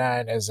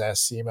 2009, as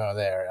Simo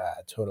there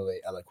totally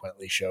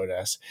eloquently showed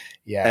us.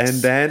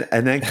 Yes.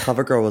 And then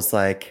CoverGirl was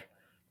like,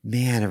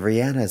 man,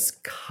 Rihanna's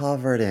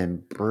covered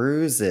in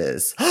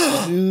bruises.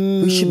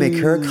 We should make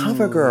her a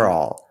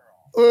CoverGirl.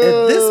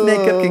 If this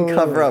makeup can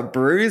cover up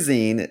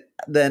bruising,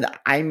 then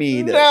I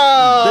mean,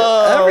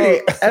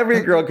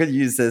 every girl could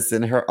use this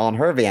on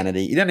her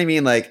vanity. You know what I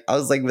mean? Like, I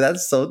was like, well,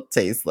 that's so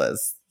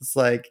tasteless. It's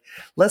like,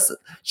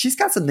 she's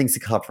got some things to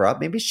cover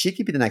up. Maybe she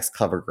could be the next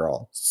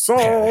CoverGirl.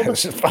 It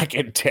was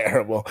fucking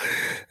terrible.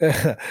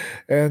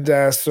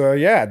 And so,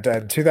 yeah,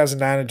 in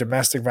 2009, a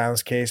domestic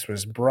violence case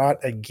was brought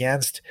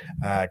against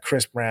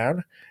Chris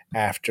Brown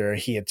after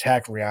he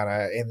attacked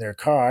Rihanna in their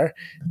car,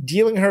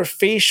 dealing her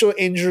facial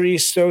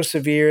injuries so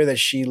severe that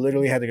she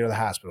literally had to go to the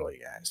hospital, you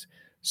guys.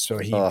 So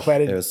he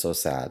pleaded. It was so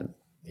sad.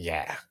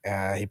 Yeah.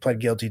 He pled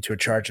guilty to a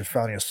charge of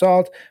felony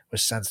assault,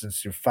 was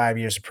sentenced to 5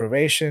 years of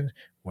probation,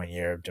 1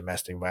 year of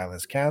domestic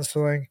violence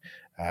counseling,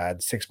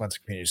 6 months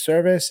of community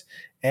service,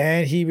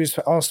 and he was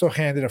also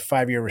handed a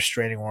 5-year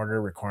restraining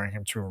order requiring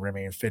him to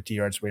remain 50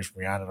 yards away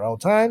from Rihanna at all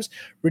times,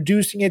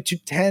 reducing it to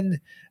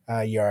 10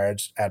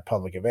 yards at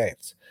public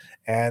events.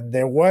 And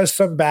there was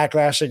some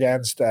backlash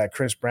against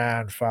Chris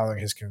Brown following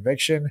his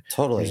conviction,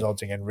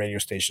 resulting in radio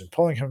stations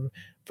pulling him.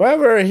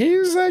 However,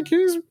 he's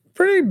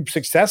pretty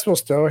successful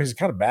still. He's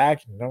kind of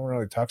back. No one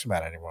really talks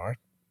about it anymore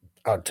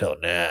until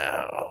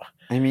now.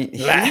 I mean,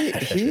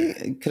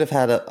 he could have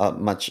had a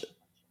much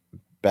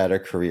better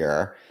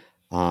career.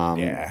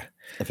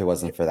 If it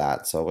wasn't for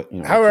that. So,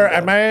 however,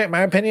 in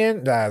my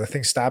opinion, the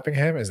thing stopping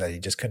him is that he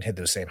just couldn't hit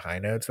those same high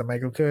notes that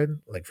Michael could.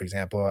 Like, for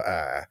example,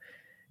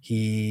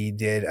 he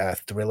did a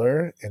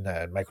Thriller in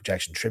the Michael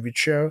Jackson tribute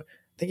show.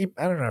 I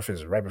don't know if it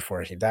was right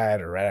before he died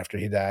or right after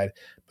he died,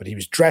 but he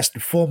was dressed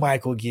in full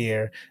Michael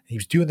gear. He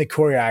was doing the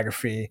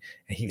choreography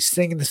and he was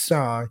singing the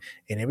song,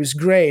 and it was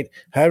great.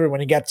 However, when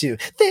he got to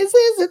 "This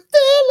is a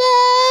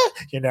Thriller,"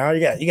 you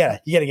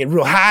gotta get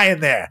real high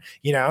in there.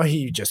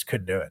 He just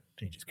couldn't do it.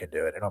 He just couldn't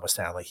do it. It almost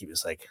sounded like he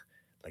was like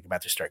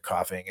about to start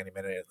coughing any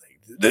minute.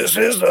 Like, "This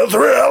is a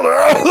Thriller."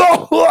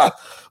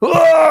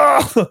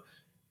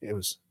 It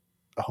was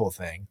a whole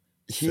thing.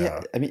 He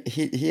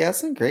has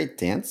some great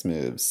dance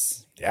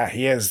moves. Yeah,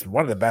 he is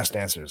one of the best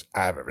dancers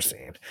I've ever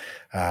seen.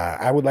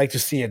 I would like to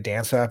see a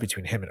dance-off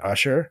between him and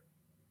Usher.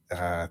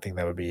 I think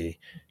that would be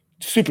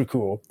super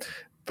cool.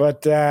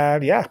 But,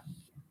 yeah,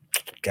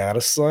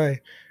 gotta say,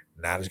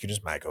 not as good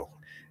as Michael.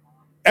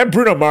 And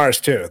Bruno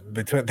Mars, too.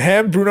 Between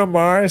him, Bruno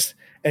Mars,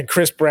 and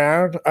Chris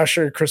Brown,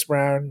 Usher, Chris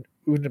Brown,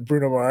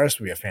 Bruno Mars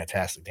would be a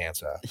fantastic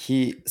dance-off.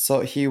 He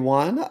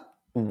won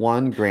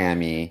 1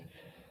 Grammy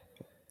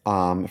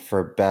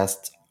for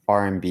Best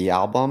R&B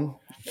Album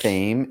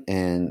Fame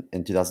in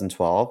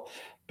 2012,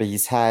 but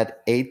he's had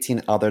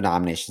 18 other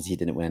nominations. He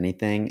didn't win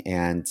anything,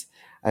 and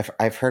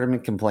I've heard him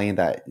complain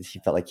that he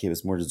felt like he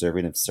was more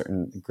deserving of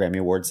certain Grammy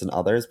awards than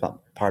others. But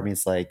part of me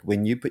is like,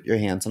 when you put your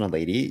hands on a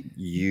lady,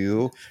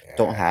 you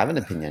don't have an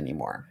opinion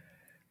anymore.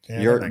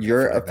 Yeah,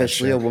 you're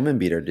officially a woman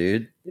beater,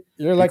 dude.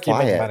 You're lucky.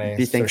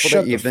 Be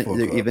thankful that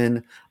you're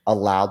even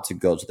allowed to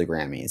go to the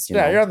Grammys.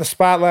 You're on the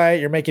spotlight.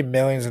 You're making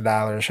millions of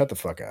dollars. Shut the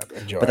fuck up.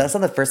 Enjoy. But that's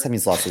not the first time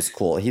he's lost his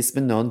cool. He's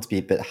been known to be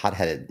a bit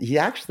hot-headed.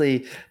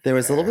 There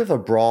was a little bit of a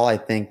brawl, I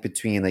think,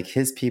 between like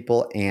his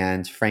people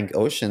and Frank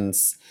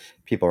Ocean's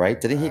people, right?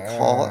 Didn't he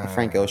call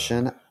Frank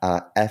Ocean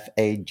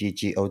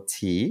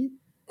Faggot?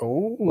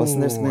 Oh,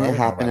 wasn't there something that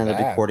happened at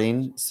a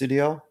recording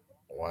studio?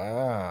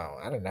 Wow,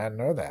 I did not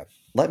know that.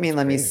 Let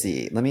me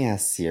see. Let me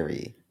ask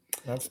Siri.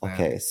 That's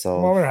okay. So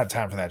we don't have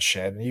time for that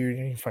shit.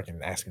 You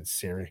fucking asking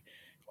Siri.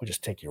 We'll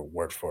just take your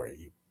word for it,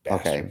 you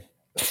bastard.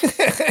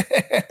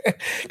 Okay.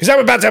 Because I'm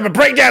about to have a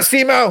breakdown,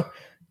 Simo.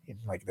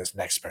 like this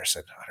next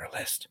person on our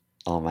list.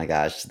 Oh my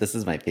gosh, this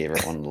is my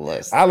favorite one on the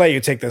list. I'll let you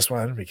take this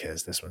one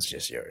because this one's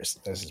just yours.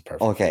 This is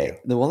perfect. Okay,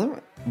 one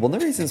of the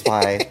reasons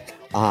why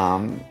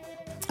I'm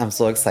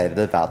so excited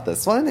about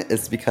this one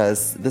is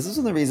because this is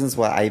one of the reasons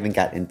why I even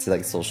got into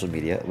like social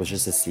media, was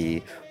just to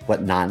see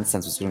what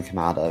nonsense was going to come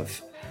out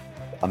of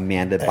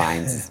Amanda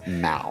Bynes'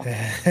 mouth.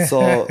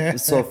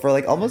 So for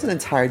like almost an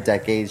entire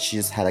decade, she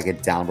just had like a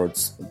downward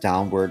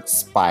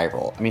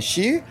spiral. I mean,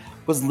 she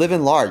was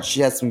living large. She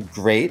had some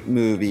great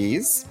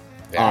movies.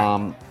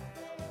 Yeah.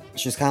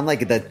 She was kind of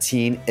like the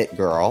teen it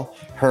girl.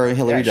 Her and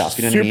Hilary Duff,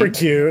 you know what I mean? Super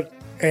cute,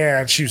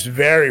 and she was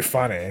very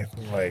funny.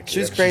 Like she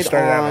was great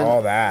started on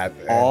all that,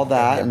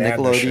 and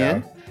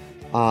Nickelodeon.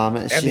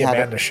 And the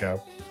Amanda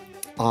Show.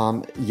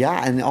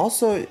 Yeah, and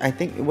also I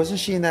think wasn't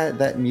she in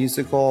that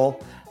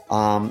musical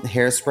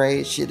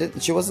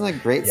Hairspray? She wasn't a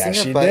great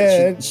singer,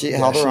 but she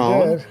held her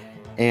own. Did.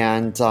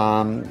 And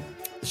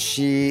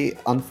she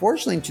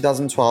unfortunately in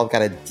 2012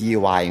 got a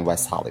DUI in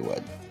West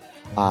Hollywood.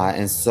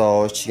 And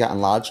so she got in a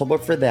lot of trouble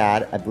for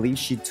that. I believe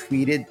she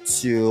tweeted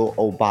to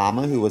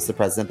Obama, who was the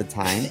president at the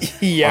time,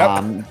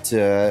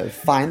 to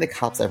find the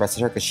cops that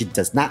arrested her because she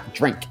does not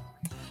drink.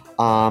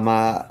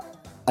 A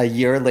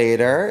year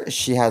later,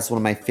 she has one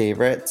of my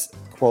favorite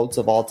quotes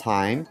of all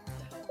time.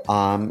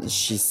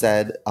 She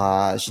said,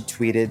 she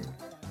tweeted,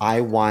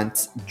 "I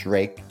want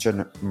Drake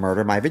to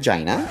murder my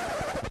vagina."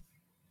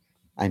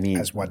 I mean,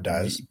 as one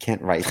does. You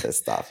can't write this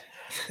stuff.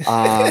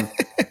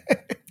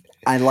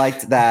 I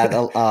liked that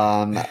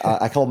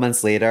a couple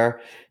months later,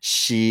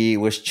 she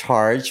was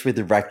charged with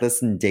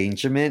reckless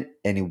endangerment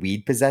and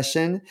weed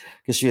possession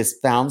because she was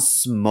found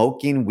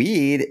smoking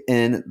weed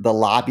in the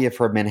lobby of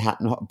her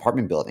Manhattan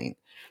apartment building.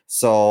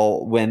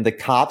 So when the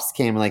cops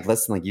came, like,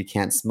 listen, like, you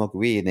can't smoke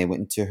weed, and they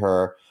went into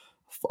her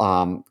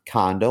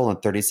condo on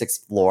the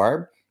 36th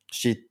floor,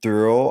 she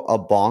threw a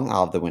bong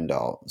out of the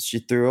window. She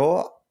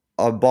threw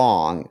a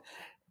bong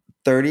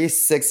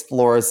 36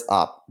 floors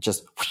up,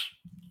 just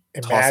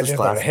imagine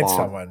if it hit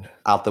someone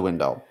out the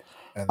window.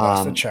 And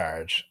that's the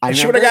charge. And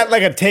she would have got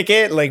like a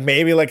ticket, like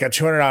maybe like a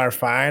 $200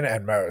 fine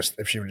at most,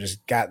 if she would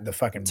just got the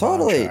fucking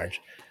bong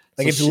charge.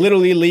 Like, so it's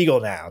literally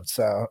legal now.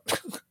 So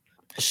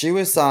she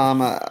was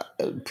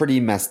pretty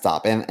messed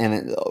up,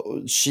 and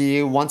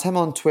she one time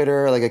on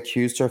Twitter like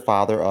accused her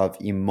father of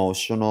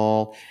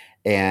emotional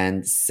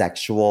and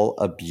sexual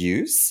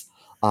abuse.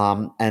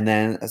 And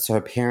then so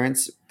her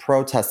parents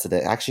protested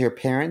it. Actually, her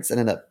parents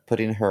ended up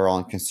putting her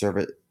on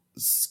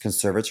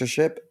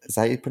conservatorship. Is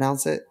that how you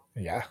pronounce it?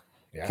 Yeah.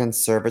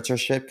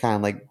 Conservatorship, kind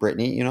of like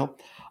Britney, you know?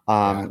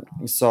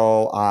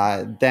 So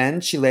then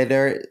she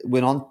later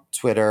went on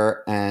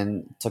Twitter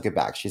and took it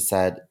back. She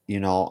said, you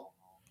know,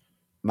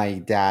 my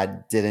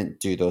dad didn't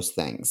do those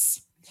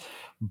things.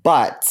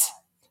 But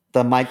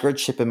the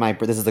microchip in my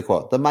brain, this is the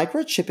quote, the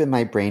microchip in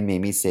my brain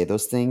made me say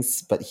those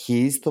things, but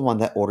he's the one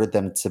that ordered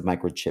them to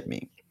microchip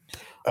me.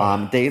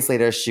 Days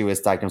later, she was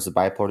diagnosed with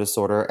bipolar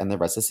disorder, and the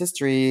rest is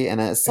history. And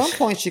at some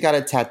point, she got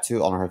a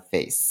tattoo on her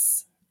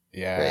face.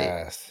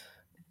 Yes. Right?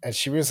 And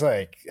she was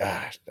like,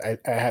 I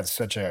had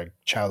such a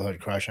childhood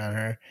crush on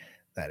her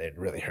that it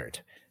really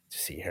hurt to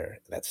see her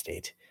in that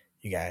state,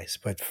 you guys.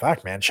 But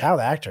fuck, man,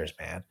 child actors,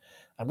 man.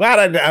 I'm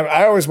glad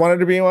I always wanted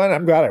to be one.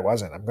 I'm glad I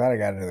wasn't. I'm glad I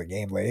got into the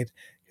game late.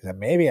 Because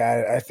maybe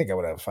I think I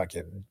would have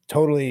fucking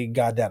totally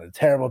gone down a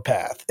terrible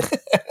path.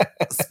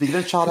 Speaking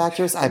of child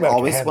actors, I've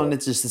always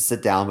wanted just to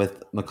sit down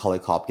with Macaulay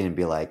Culkin and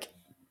be like,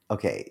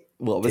 okay,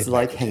 what was it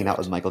like hanging out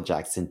with Michael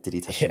Jackson? Did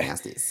he touch your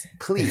nasties?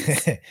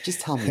 Please,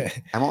 just tell me.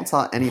 I won't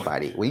tell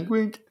anybody. Wink,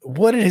 wink.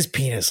 What did his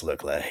penis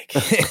look like?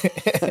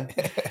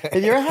 Have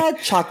you ever had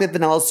chocolate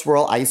vanilla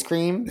swirl ice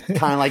cream?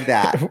 Kind of like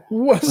that.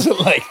 Was it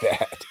like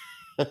that?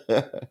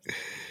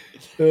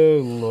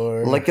 Oh,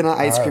 Lord. Licking an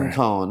ice cream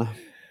cone.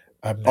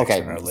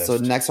 Okay, so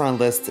next on our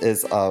list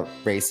is a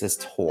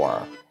racist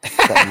whore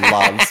that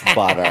loves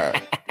butter.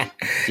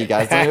 Do you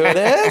guys know who it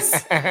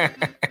is?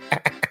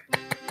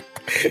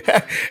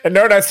 And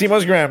no, not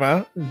Simo's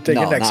grandma. Take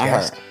your next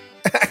guest.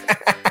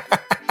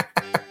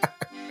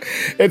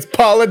 It's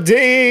Paula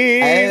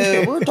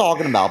Deen. We're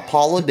talking about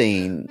Paula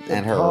Deen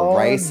and her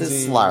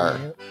racist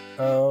slur.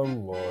 Oh,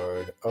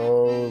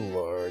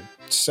 Lord.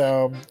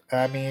 So,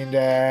 I mean,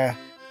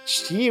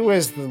 she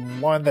was the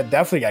one that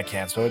definitely got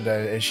canceled.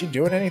 Is she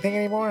doing anything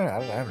anymore?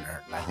 I haven't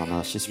heard. I don't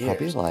know. She's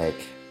probably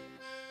like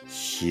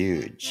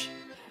huge.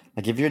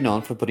 Like, if you're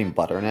known for putting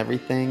butter in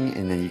everything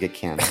and then you get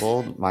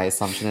canceled, my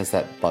assumption is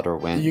that butter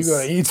wins. You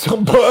gotta eat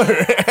some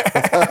butter.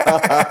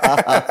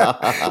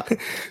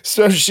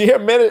 So she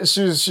admitted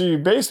she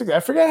basically,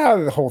 I forget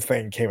how the whole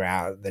thing came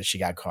out that she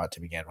got caught to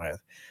begin with,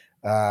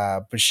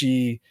 but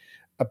she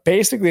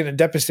basically in a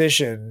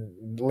deposition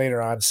later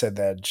on said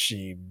that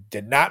she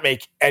did not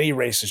make any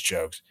racist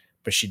jokes,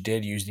 but she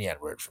did use the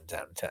N-word from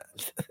time to time.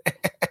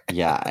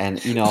 Yeah,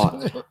 and you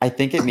know, I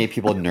think it made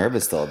people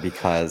nervous though,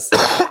 because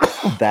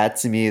that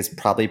to me is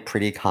probably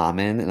pretty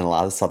common in a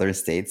lot of southern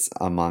states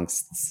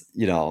amongst,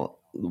 you know,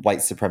 white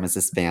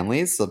supremacist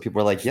families. So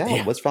people are like,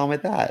 yeah, what's wrong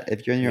with that?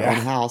 If you're in your own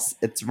house,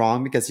 it's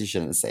wrong because you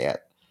shouldn't say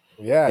it.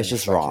 Yeah. It's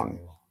just wrong.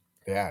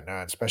 Yeah, no,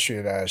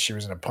 especially that she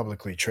was in a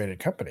publicly traded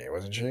company,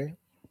 wasn't she?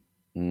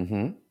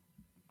 Mm-hmm.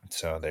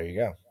 So there you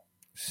go.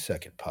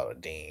 Second Paula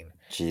Dean.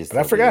 Jeez, But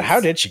I forgot, how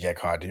Louise. did she get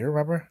caught? Do you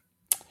remember?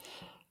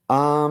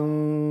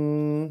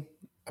 Um,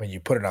 I mean, you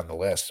put it on the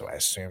list, so I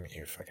assume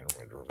you fucking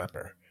would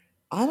remember.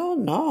 I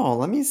don't know.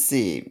 Let me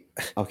see.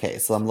 Okay,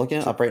 so I'm looking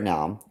it up right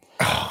now.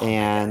 Oh,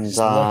 And just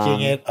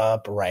looking it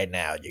up right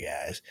now, you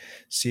guys.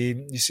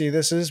 You see,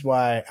 this is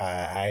why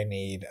I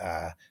need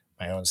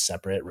my own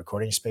separate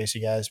recording space,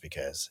 you guys,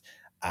 because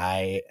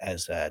I,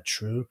 as a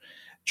true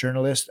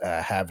journalist,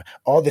 have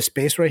all the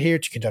space right here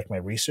to conduct my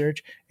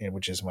research, and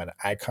which is when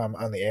I come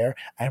on the air,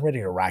 I'm ready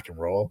to rock and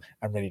roll.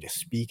 I'm ready to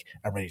speak.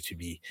 I'm ready to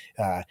be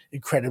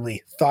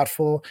incredibly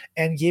thoughtful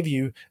and give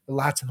you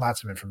lots and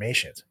lots of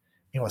information.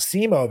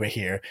 Simo over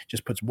here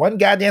just puts one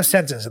goddamn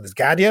sentence in this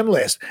goddamn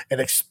list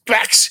and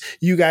expects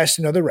you guys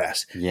to know the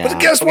rest. Yeah. But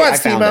guess Okay, what, I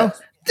found Simo? it.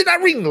 They're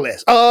not reading the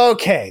list.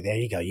 Okay, there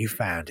you go. You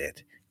found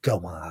it. Go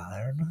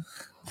on.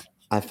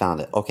 I found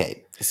it.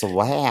 Okay, so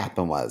what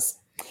happened was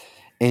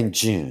in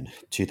June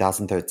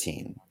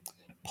 2013,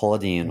 Paula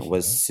Deen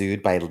was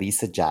sued by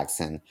Lisa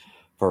Jackson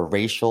for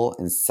racial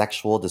and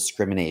sexual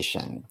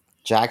discrimination.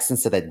 Jackson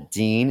said that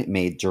Dean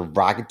made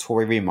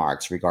derogatory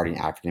remarks regarding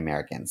African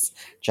Americans.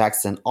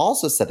 Jackson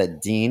also said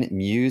that Dean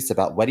mused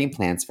about wedding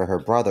plans for her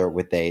brother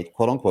with a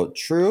quote unquote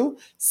true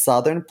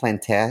Southern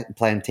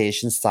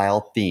plantation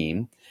style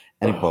theme,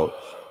 end quote,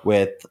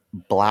 with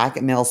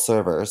black male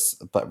servers,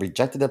 but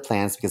rejected the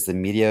plans because the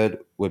media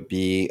would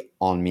be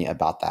on me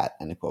about that,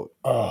 end quote.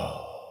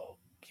 Oh,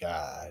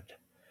 God.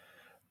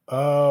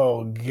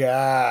 Oh,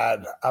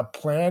 God. A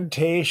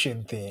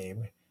plantation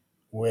theme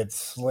with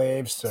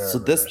slave servers. So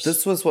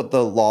this was what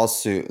the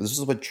lawsuit, this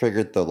is what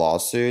triggered the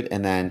lawsuit.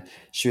 And then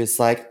she was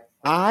like,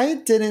 I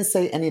didn't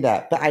say any of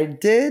that, but I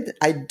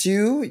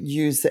do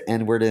use the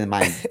N-word in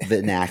my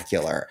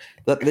vernacular.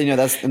 But,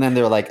 and then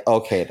they're like,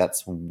 okay,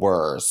 that's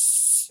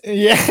worse.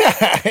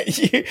 Yeah,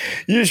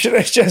 you should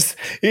have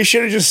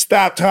just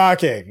stopped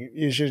talking.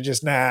 You should have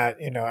just not,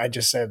 I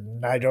just said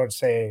I don't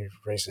say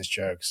racist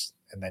jokes,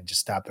 and then just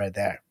stop right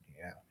there.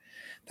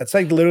 That's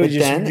like literally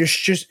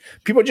just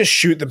people just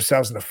shoot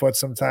themselves in the foot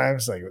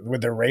sometimes, like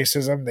with their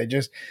racism.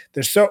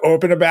 They're so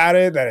open about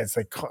it that it's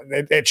like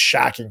it's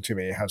shocking to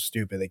me how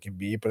stupid they can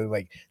be. But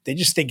like they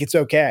just think it's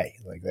okay.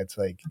 Like that's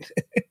like,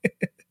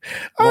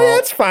 yeah,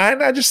 it's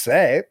fine. I just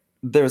say it.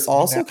 There was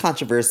also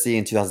controversy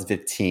in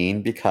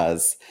 2015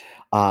 because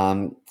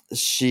there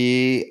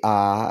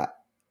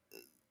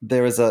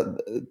was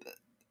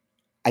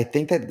I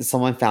think that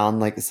someone found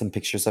like some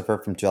pictures of her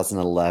from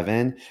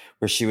 2011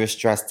 where she was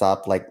dressed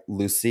up like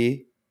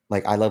Lucy,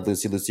 like I Love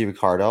Lucy, Lucy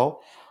Ricardo,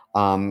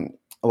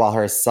 while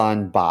her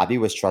son Bobby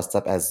was dressed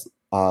up as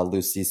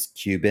Lucy's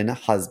Cuban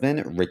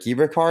husband, Ricky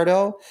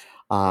Ricardo,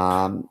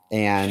 and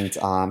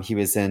he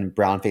was in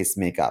brown face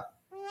makeup.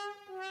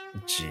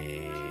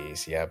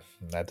 Jeez, yep,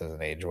 that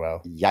doesn't age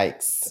well.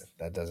 Yikes.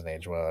 That doesn't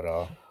age well at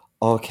all.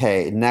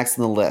 Okay, next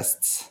on the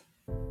list.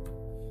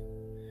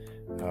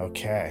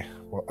 Okay,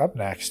 well, up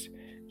next.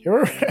 Do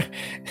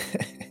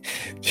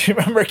you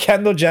remember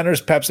Kendall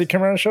Jenner's Pepsi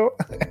commercial?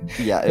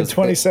 Yeah, it was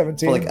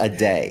 2017 for like a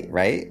day,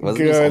 right? Wasn't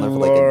Good it just on there for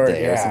like a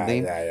day Lord. or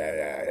something?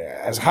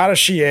 Yeah. As hot as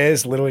she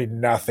is, literally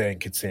nothing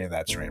could save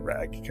that train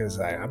wreck. Because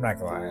I'm not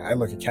gonna lie, I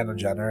look at Kendall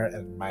Jenner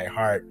and my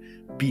heart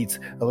beats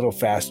a little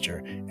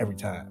faster every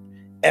time.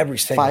 Every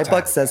single time.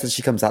 $5 says that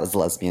she comes out as a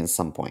lesbian at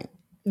some point.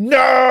 No,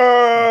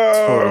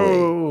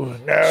 Totally.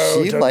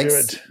 No, She don't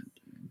likes do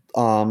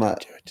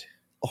it.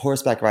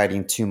 horseback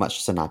riding too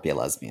much to not be a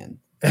lesbian.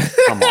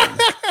 Come on.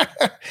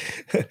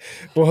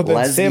 Well, then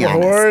Let's save be a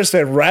honest. horse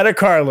and ride a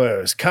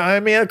Carlos. Call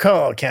me a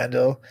call,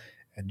 Kendall.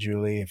 And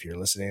Julie, if you're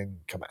listening,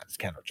 come on, it's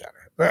Kendall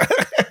Jenner.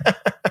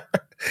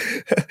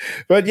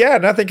 But yeah,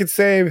 nothing could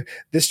save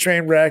this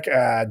train wreck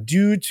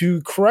due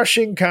to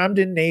crushing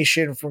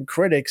condemnation from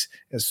critics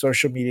and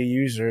social media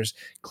users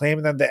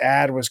claiming that the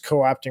ad was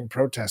co-opting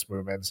protest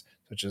movements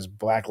such as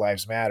Black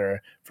Lives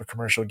Matter for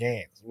commercial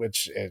gains,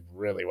 which it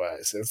really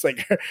was. It's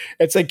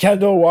like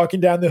Kendall walking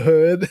down the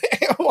hood,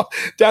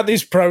 down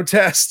these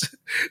protests,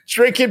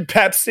 drinking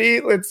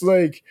Pepsi. It's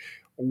like,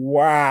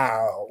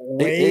 wow,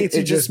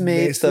 It just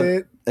made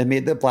it. It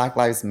made the Black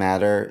Lives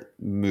Matter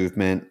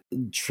movement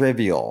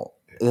trivial.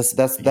 That's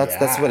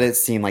what it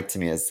seemed like to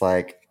me. It's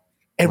like,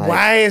 and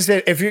why is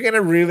it, if you're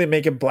gonna really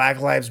make a Black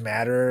Lives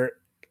Matter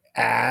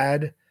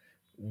ad,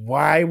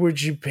 why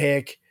would you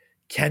pick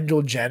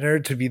Kendall Jenner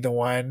to be the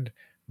one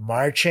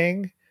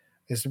marching?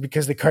 Is it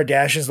because the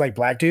Kardashians like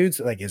black dudes?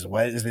 Like,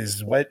 what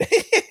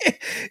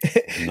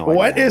No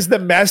what idea. is the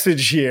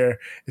message here?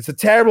 It's a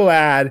terrible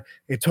ad.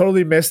 It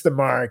totally missed the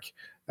mark.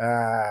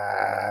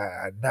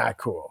 Not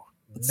cool.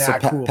 So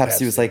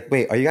Pepsi was like,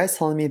 wait, are you guys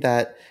telling me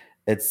that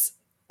it's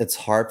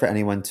hard for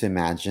anyone to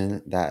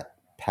imagine that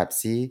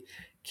Pepsi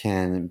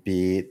can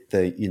be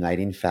the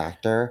uniting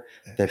factor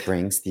that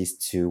brings these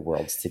two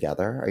worlds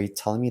together? Are you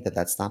telling me that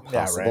that's not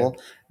possible? Yeah, right.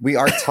 We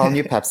are telling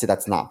you, Pepsi,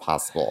 that's not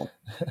possible.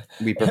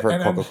 We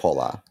prefer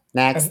Coca-Cola.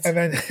 Next. And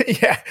then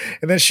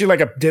and then she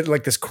did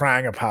like this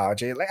crying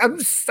apology, like, I'm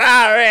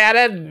sorry, I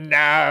didn't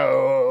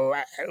know.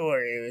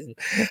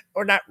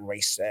 We're not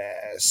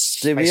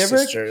racist. Did My we ever-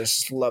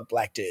 sisters love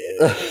black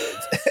dudes.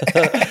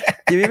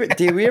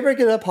 Did we ever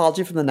get an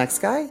apology from the next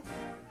guy?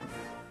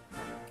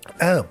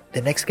 Oh,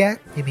 the next guy?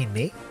 You mean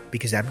me?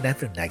 Because I'm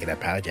never not gonna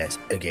apologize.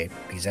 Okay,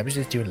 because I was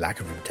just doing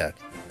locker room talk.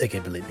 Okay,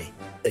 believe me.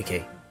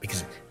 Okay,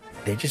 because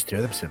they just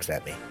throw themselves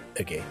at me.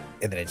 Okay,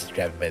 and then I just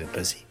grab them by the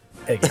pussy.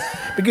 Okay.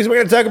 Because we're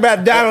going to talk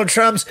about Donald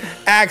Trump's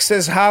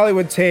Access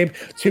Hollywood tape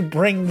to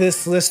bring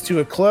this list to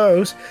a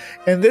close.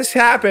 And this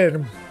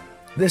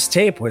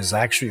tape was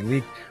actually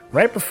leaked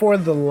right before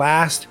the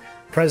last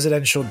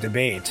presidential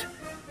debate.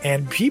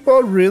 And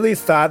people really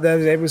thought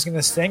that it was going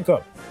to sink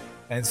him.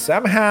 And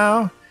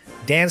somehow,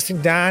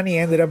 Dancing Donnie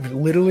ended up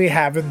literally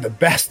having the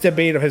best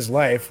debate of his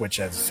life, which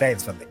is saying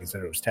something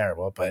considering it was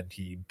terrible, but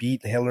he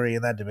beat Hillary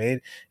in that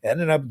debate,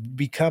 ended up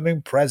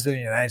becoming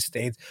president of the United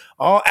States,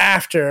 all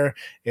after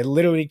it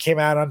literally came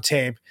out on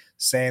tape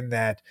saying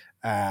that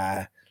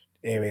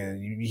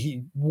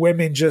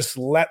women just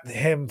let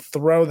him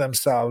throw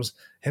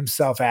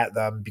himself at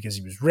them because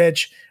he was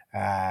rich.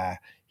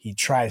 He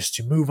tries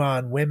to move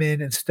on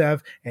women and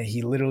stuff, and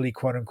he literally,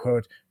 quote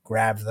unquote,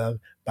 grabbed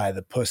them by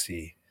the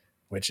pussy.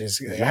 Which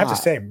is, I have to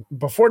say,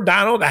 before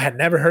Donald, I had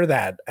never heard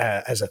that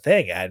as a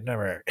thing. I had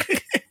never.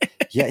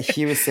 Yeah,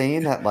 he was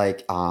saying that,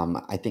 like,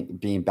 I think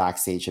being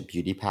backstage at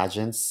beauty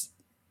pageants,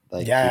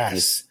 like,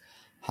 yes,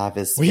 have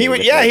his. Well, he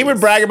would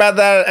brag about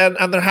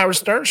that on the Howard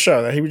Stern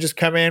show. That he would just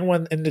come in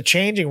the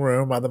changing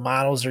room while the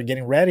models are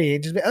getting ready,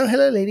 and just be, oh,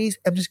 hello, ladies,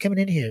 I'm just coming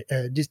in here,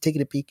 just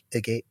taking a peek.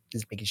 Okay,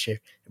 just making sure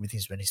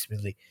everything's running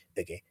smoothly.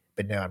 Okay,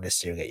 but no, I'm just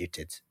staring at your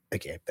tits.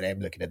 Okay, but I'm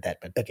looking at that.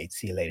 But okay,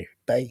 see you later.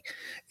 Bye.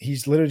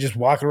 He's literally just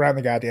walking around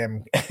the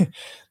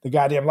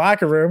goddamn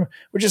locker room,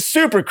 which is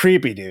super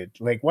creepy, dude.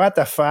 Like, what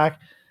the fuck?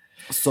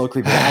 So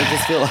creepy. I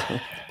just feel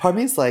part of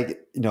me is like,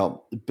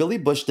 Billy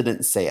Bush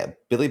didn't say it.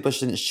 Billy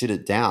Bush didn't shoot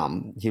it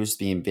down. He was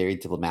being very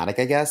diplomatic,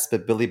 I guess.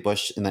 But Billy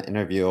Bush in that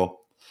interview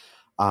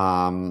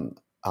ended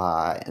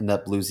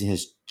up losing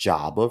his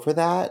job over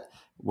that.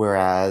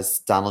 Whereas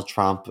Donald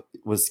Trump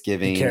was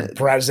giving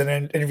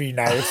president of the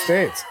United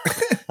States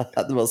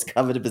the most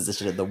coveted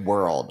position in the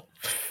world.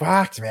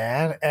 Fucked,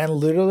 man. And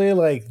literally,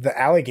 like, the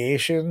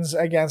allegations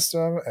against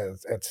him,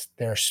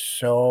 there's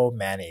so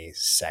many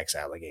sex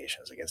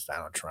allegations against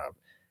Donald Trump,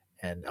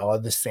 and all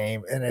the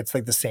same, and it's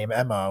like the same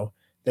MO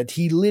that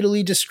he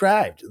literally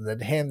described.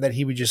 That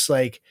he would just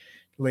like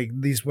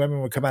these women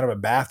would come out of a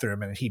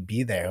bathroom and he'd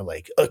be there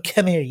like, oh,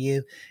 come here,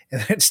 you,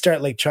 and then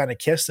start like trying to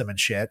kiss them and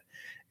shit.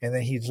 And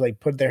then he'd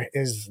like put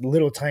his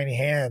little tiny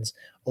hands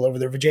all over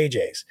their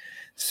vajayjays.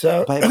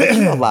 So, but I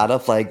think a lot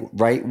of like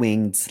right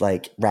winged,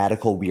 like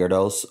radical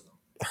weirdos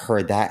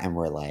heard that and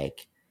were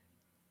like,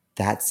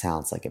 "That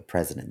sounds like a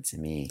president to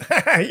me."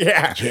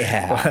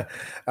 yeah.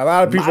 A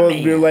lot of people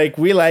be like,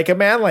 "We like a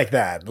man like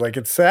that." Like,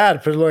 it's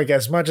sad, but like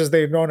as much as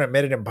they don't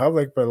admit it in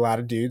public, but a lot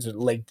of dudes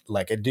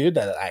like a dude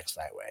that acts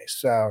that way.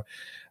 So.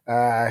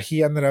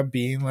 He ended up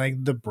being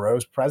like the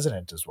bros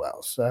president as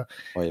well. So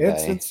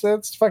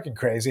it's fucking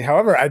crazy.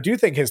 However, I do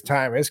think his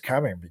time is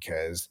coming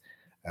because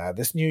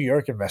this New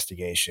York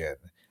investigation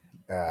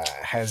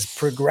has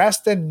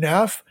progressed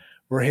enough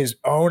where his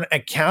own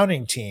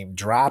accounting team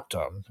dropped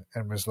him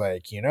and was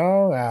like,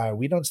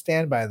 we don't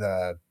stand by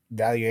the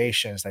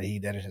valuations that he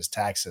did in his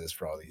taxes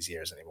for all these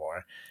years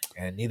anymore,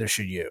 and neither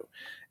should you.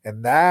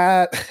 And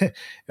that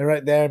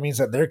right there means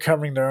that they're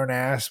covering their own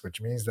ass, which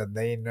means that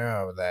they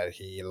know that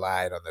he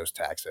lied on those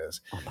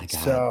taxes. Oh my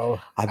God. So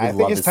I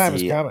think his time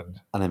is coming.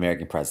 An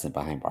American president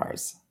behind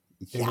bars.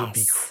 It would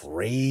be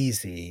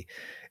crazy.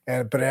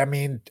 But I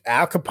mean,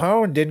 Al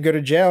Capone didn't go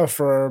to jail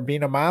for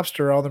being a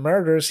mobster, all the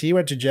murders. He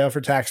went to jail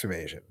for tax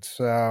evasion.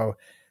 So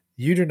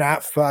you do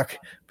not fuck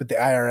with the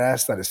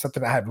IRS. That is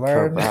something I've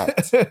learned.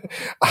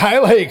 I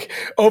like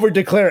over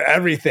declare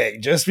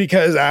everything just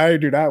because I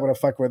do not want to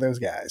fuck with those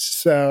guys.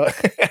 So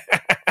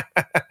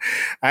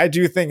I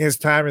do think his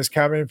time is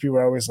coming. People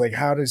are always like,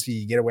 how does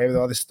he get away with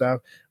all this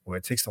stuff? Well,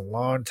 it takes a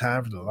long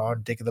time for the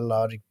long dick of the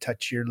law to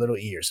touch your little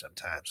ear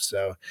sometimes.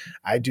 So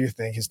I do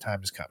think his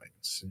time is coming.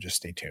 So just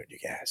stay tuned, you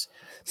guys.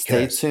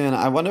 Stay tuned.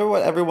 I wonder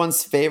what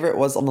everyone's favorite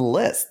was on the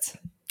list.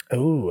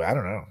 Oh, I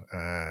don't know.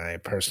 I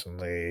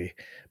personally,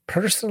 I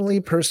don't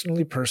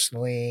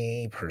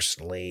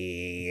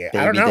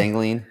know.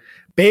 Dangling.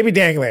 Baby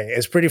dangling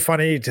is pretty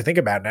funny to think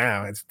about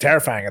now. It's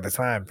terrifying at the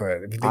time,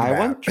 but if you think I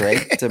want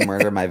Drake to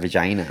murder my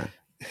vagina.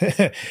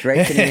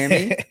 Drake, can you hear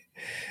me?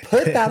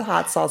 Put that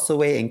hot sauce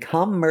away and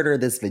come murder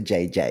this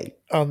vajayjay.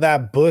 On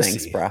that bussy.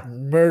 Thanks, bro.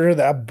 Murder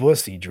that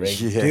bussy, Drake.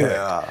 Yeah. Do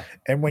it.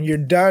 And when you're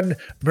done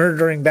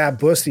murdering that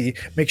bussy,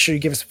 make sure you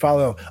give us a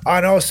follow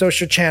on all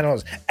social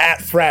channels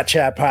at Frat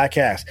Chat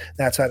Podcast.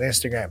 That's on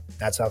Instagram.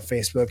 That's on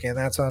Facebook. And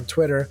that's on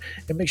Twitter.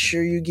 And make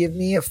sure you give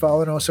me a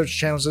follow on all social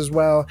channels as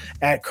well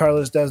at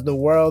Carlos Does the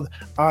World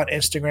on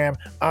Instagram,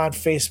 on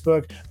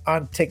Facebook,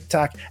 on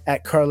TikTok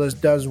at Carlos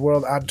Does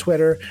World on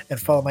Twitter. And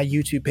follow my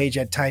YouTube page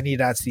at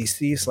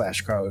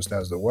tiny.cc/Carlos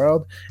Does the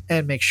World.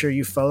 And make sure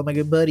you follow my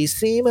good buddy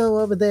Simo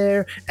over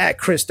there at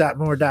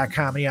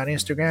chris.moore.comedy on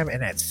Instagram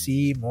and at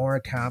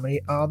cmorecomedy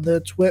on the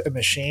Twitter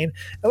machine.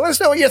 And let us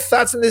know what your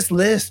thoughts on this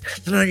list. Let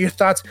us know your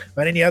thoughts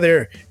about any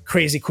other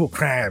crazy cool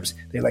crimes.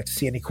 They'd like to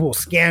see any cool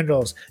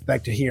scandals they'd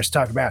like to hear us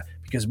talk about,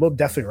 because we'll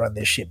definitely run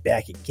this shit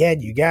back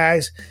again, you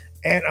guys.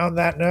 And on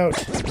that note,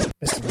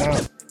 Mr.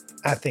 Mount,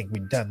 I think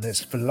we've done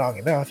this for long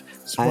enough.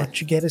 So why don't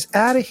you get us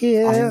out of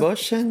here? I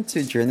motion to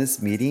adjourn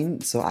this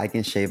meeting so I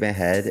can shave my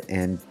head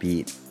and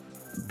beat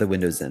the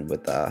windows in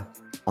with the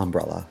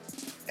umbrella.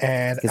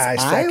 And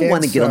I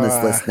want to get on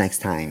this list next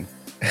time.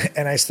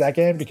 And I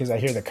second, because I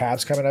hear the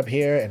cops coming up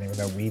here, and even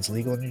though weed's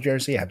legal in New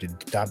Jersey, I have to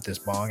dump this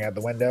bong out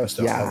the window.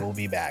 So I will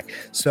be back.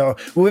 So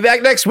we'll be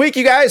back next week,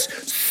 you guys.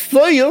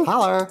 See you.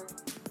 Holler.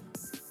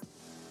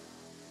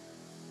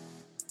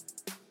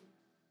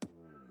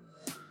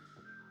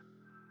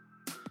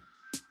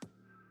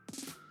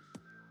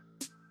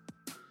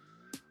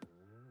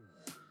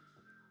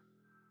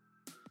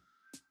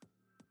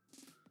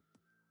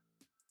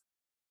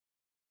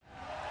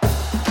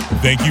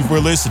 Thank you for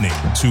listening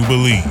to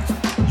Believe.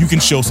 You can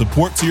show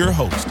support to your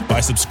host by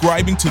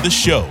subscribing to the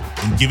show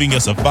and giving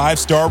us a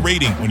 5-star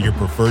rating on your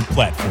preferred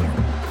platform.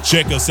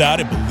 Check us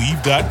out at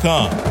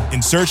Believe.com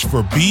and search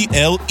for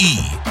BLEAV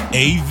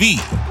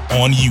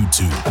on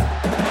YouTube.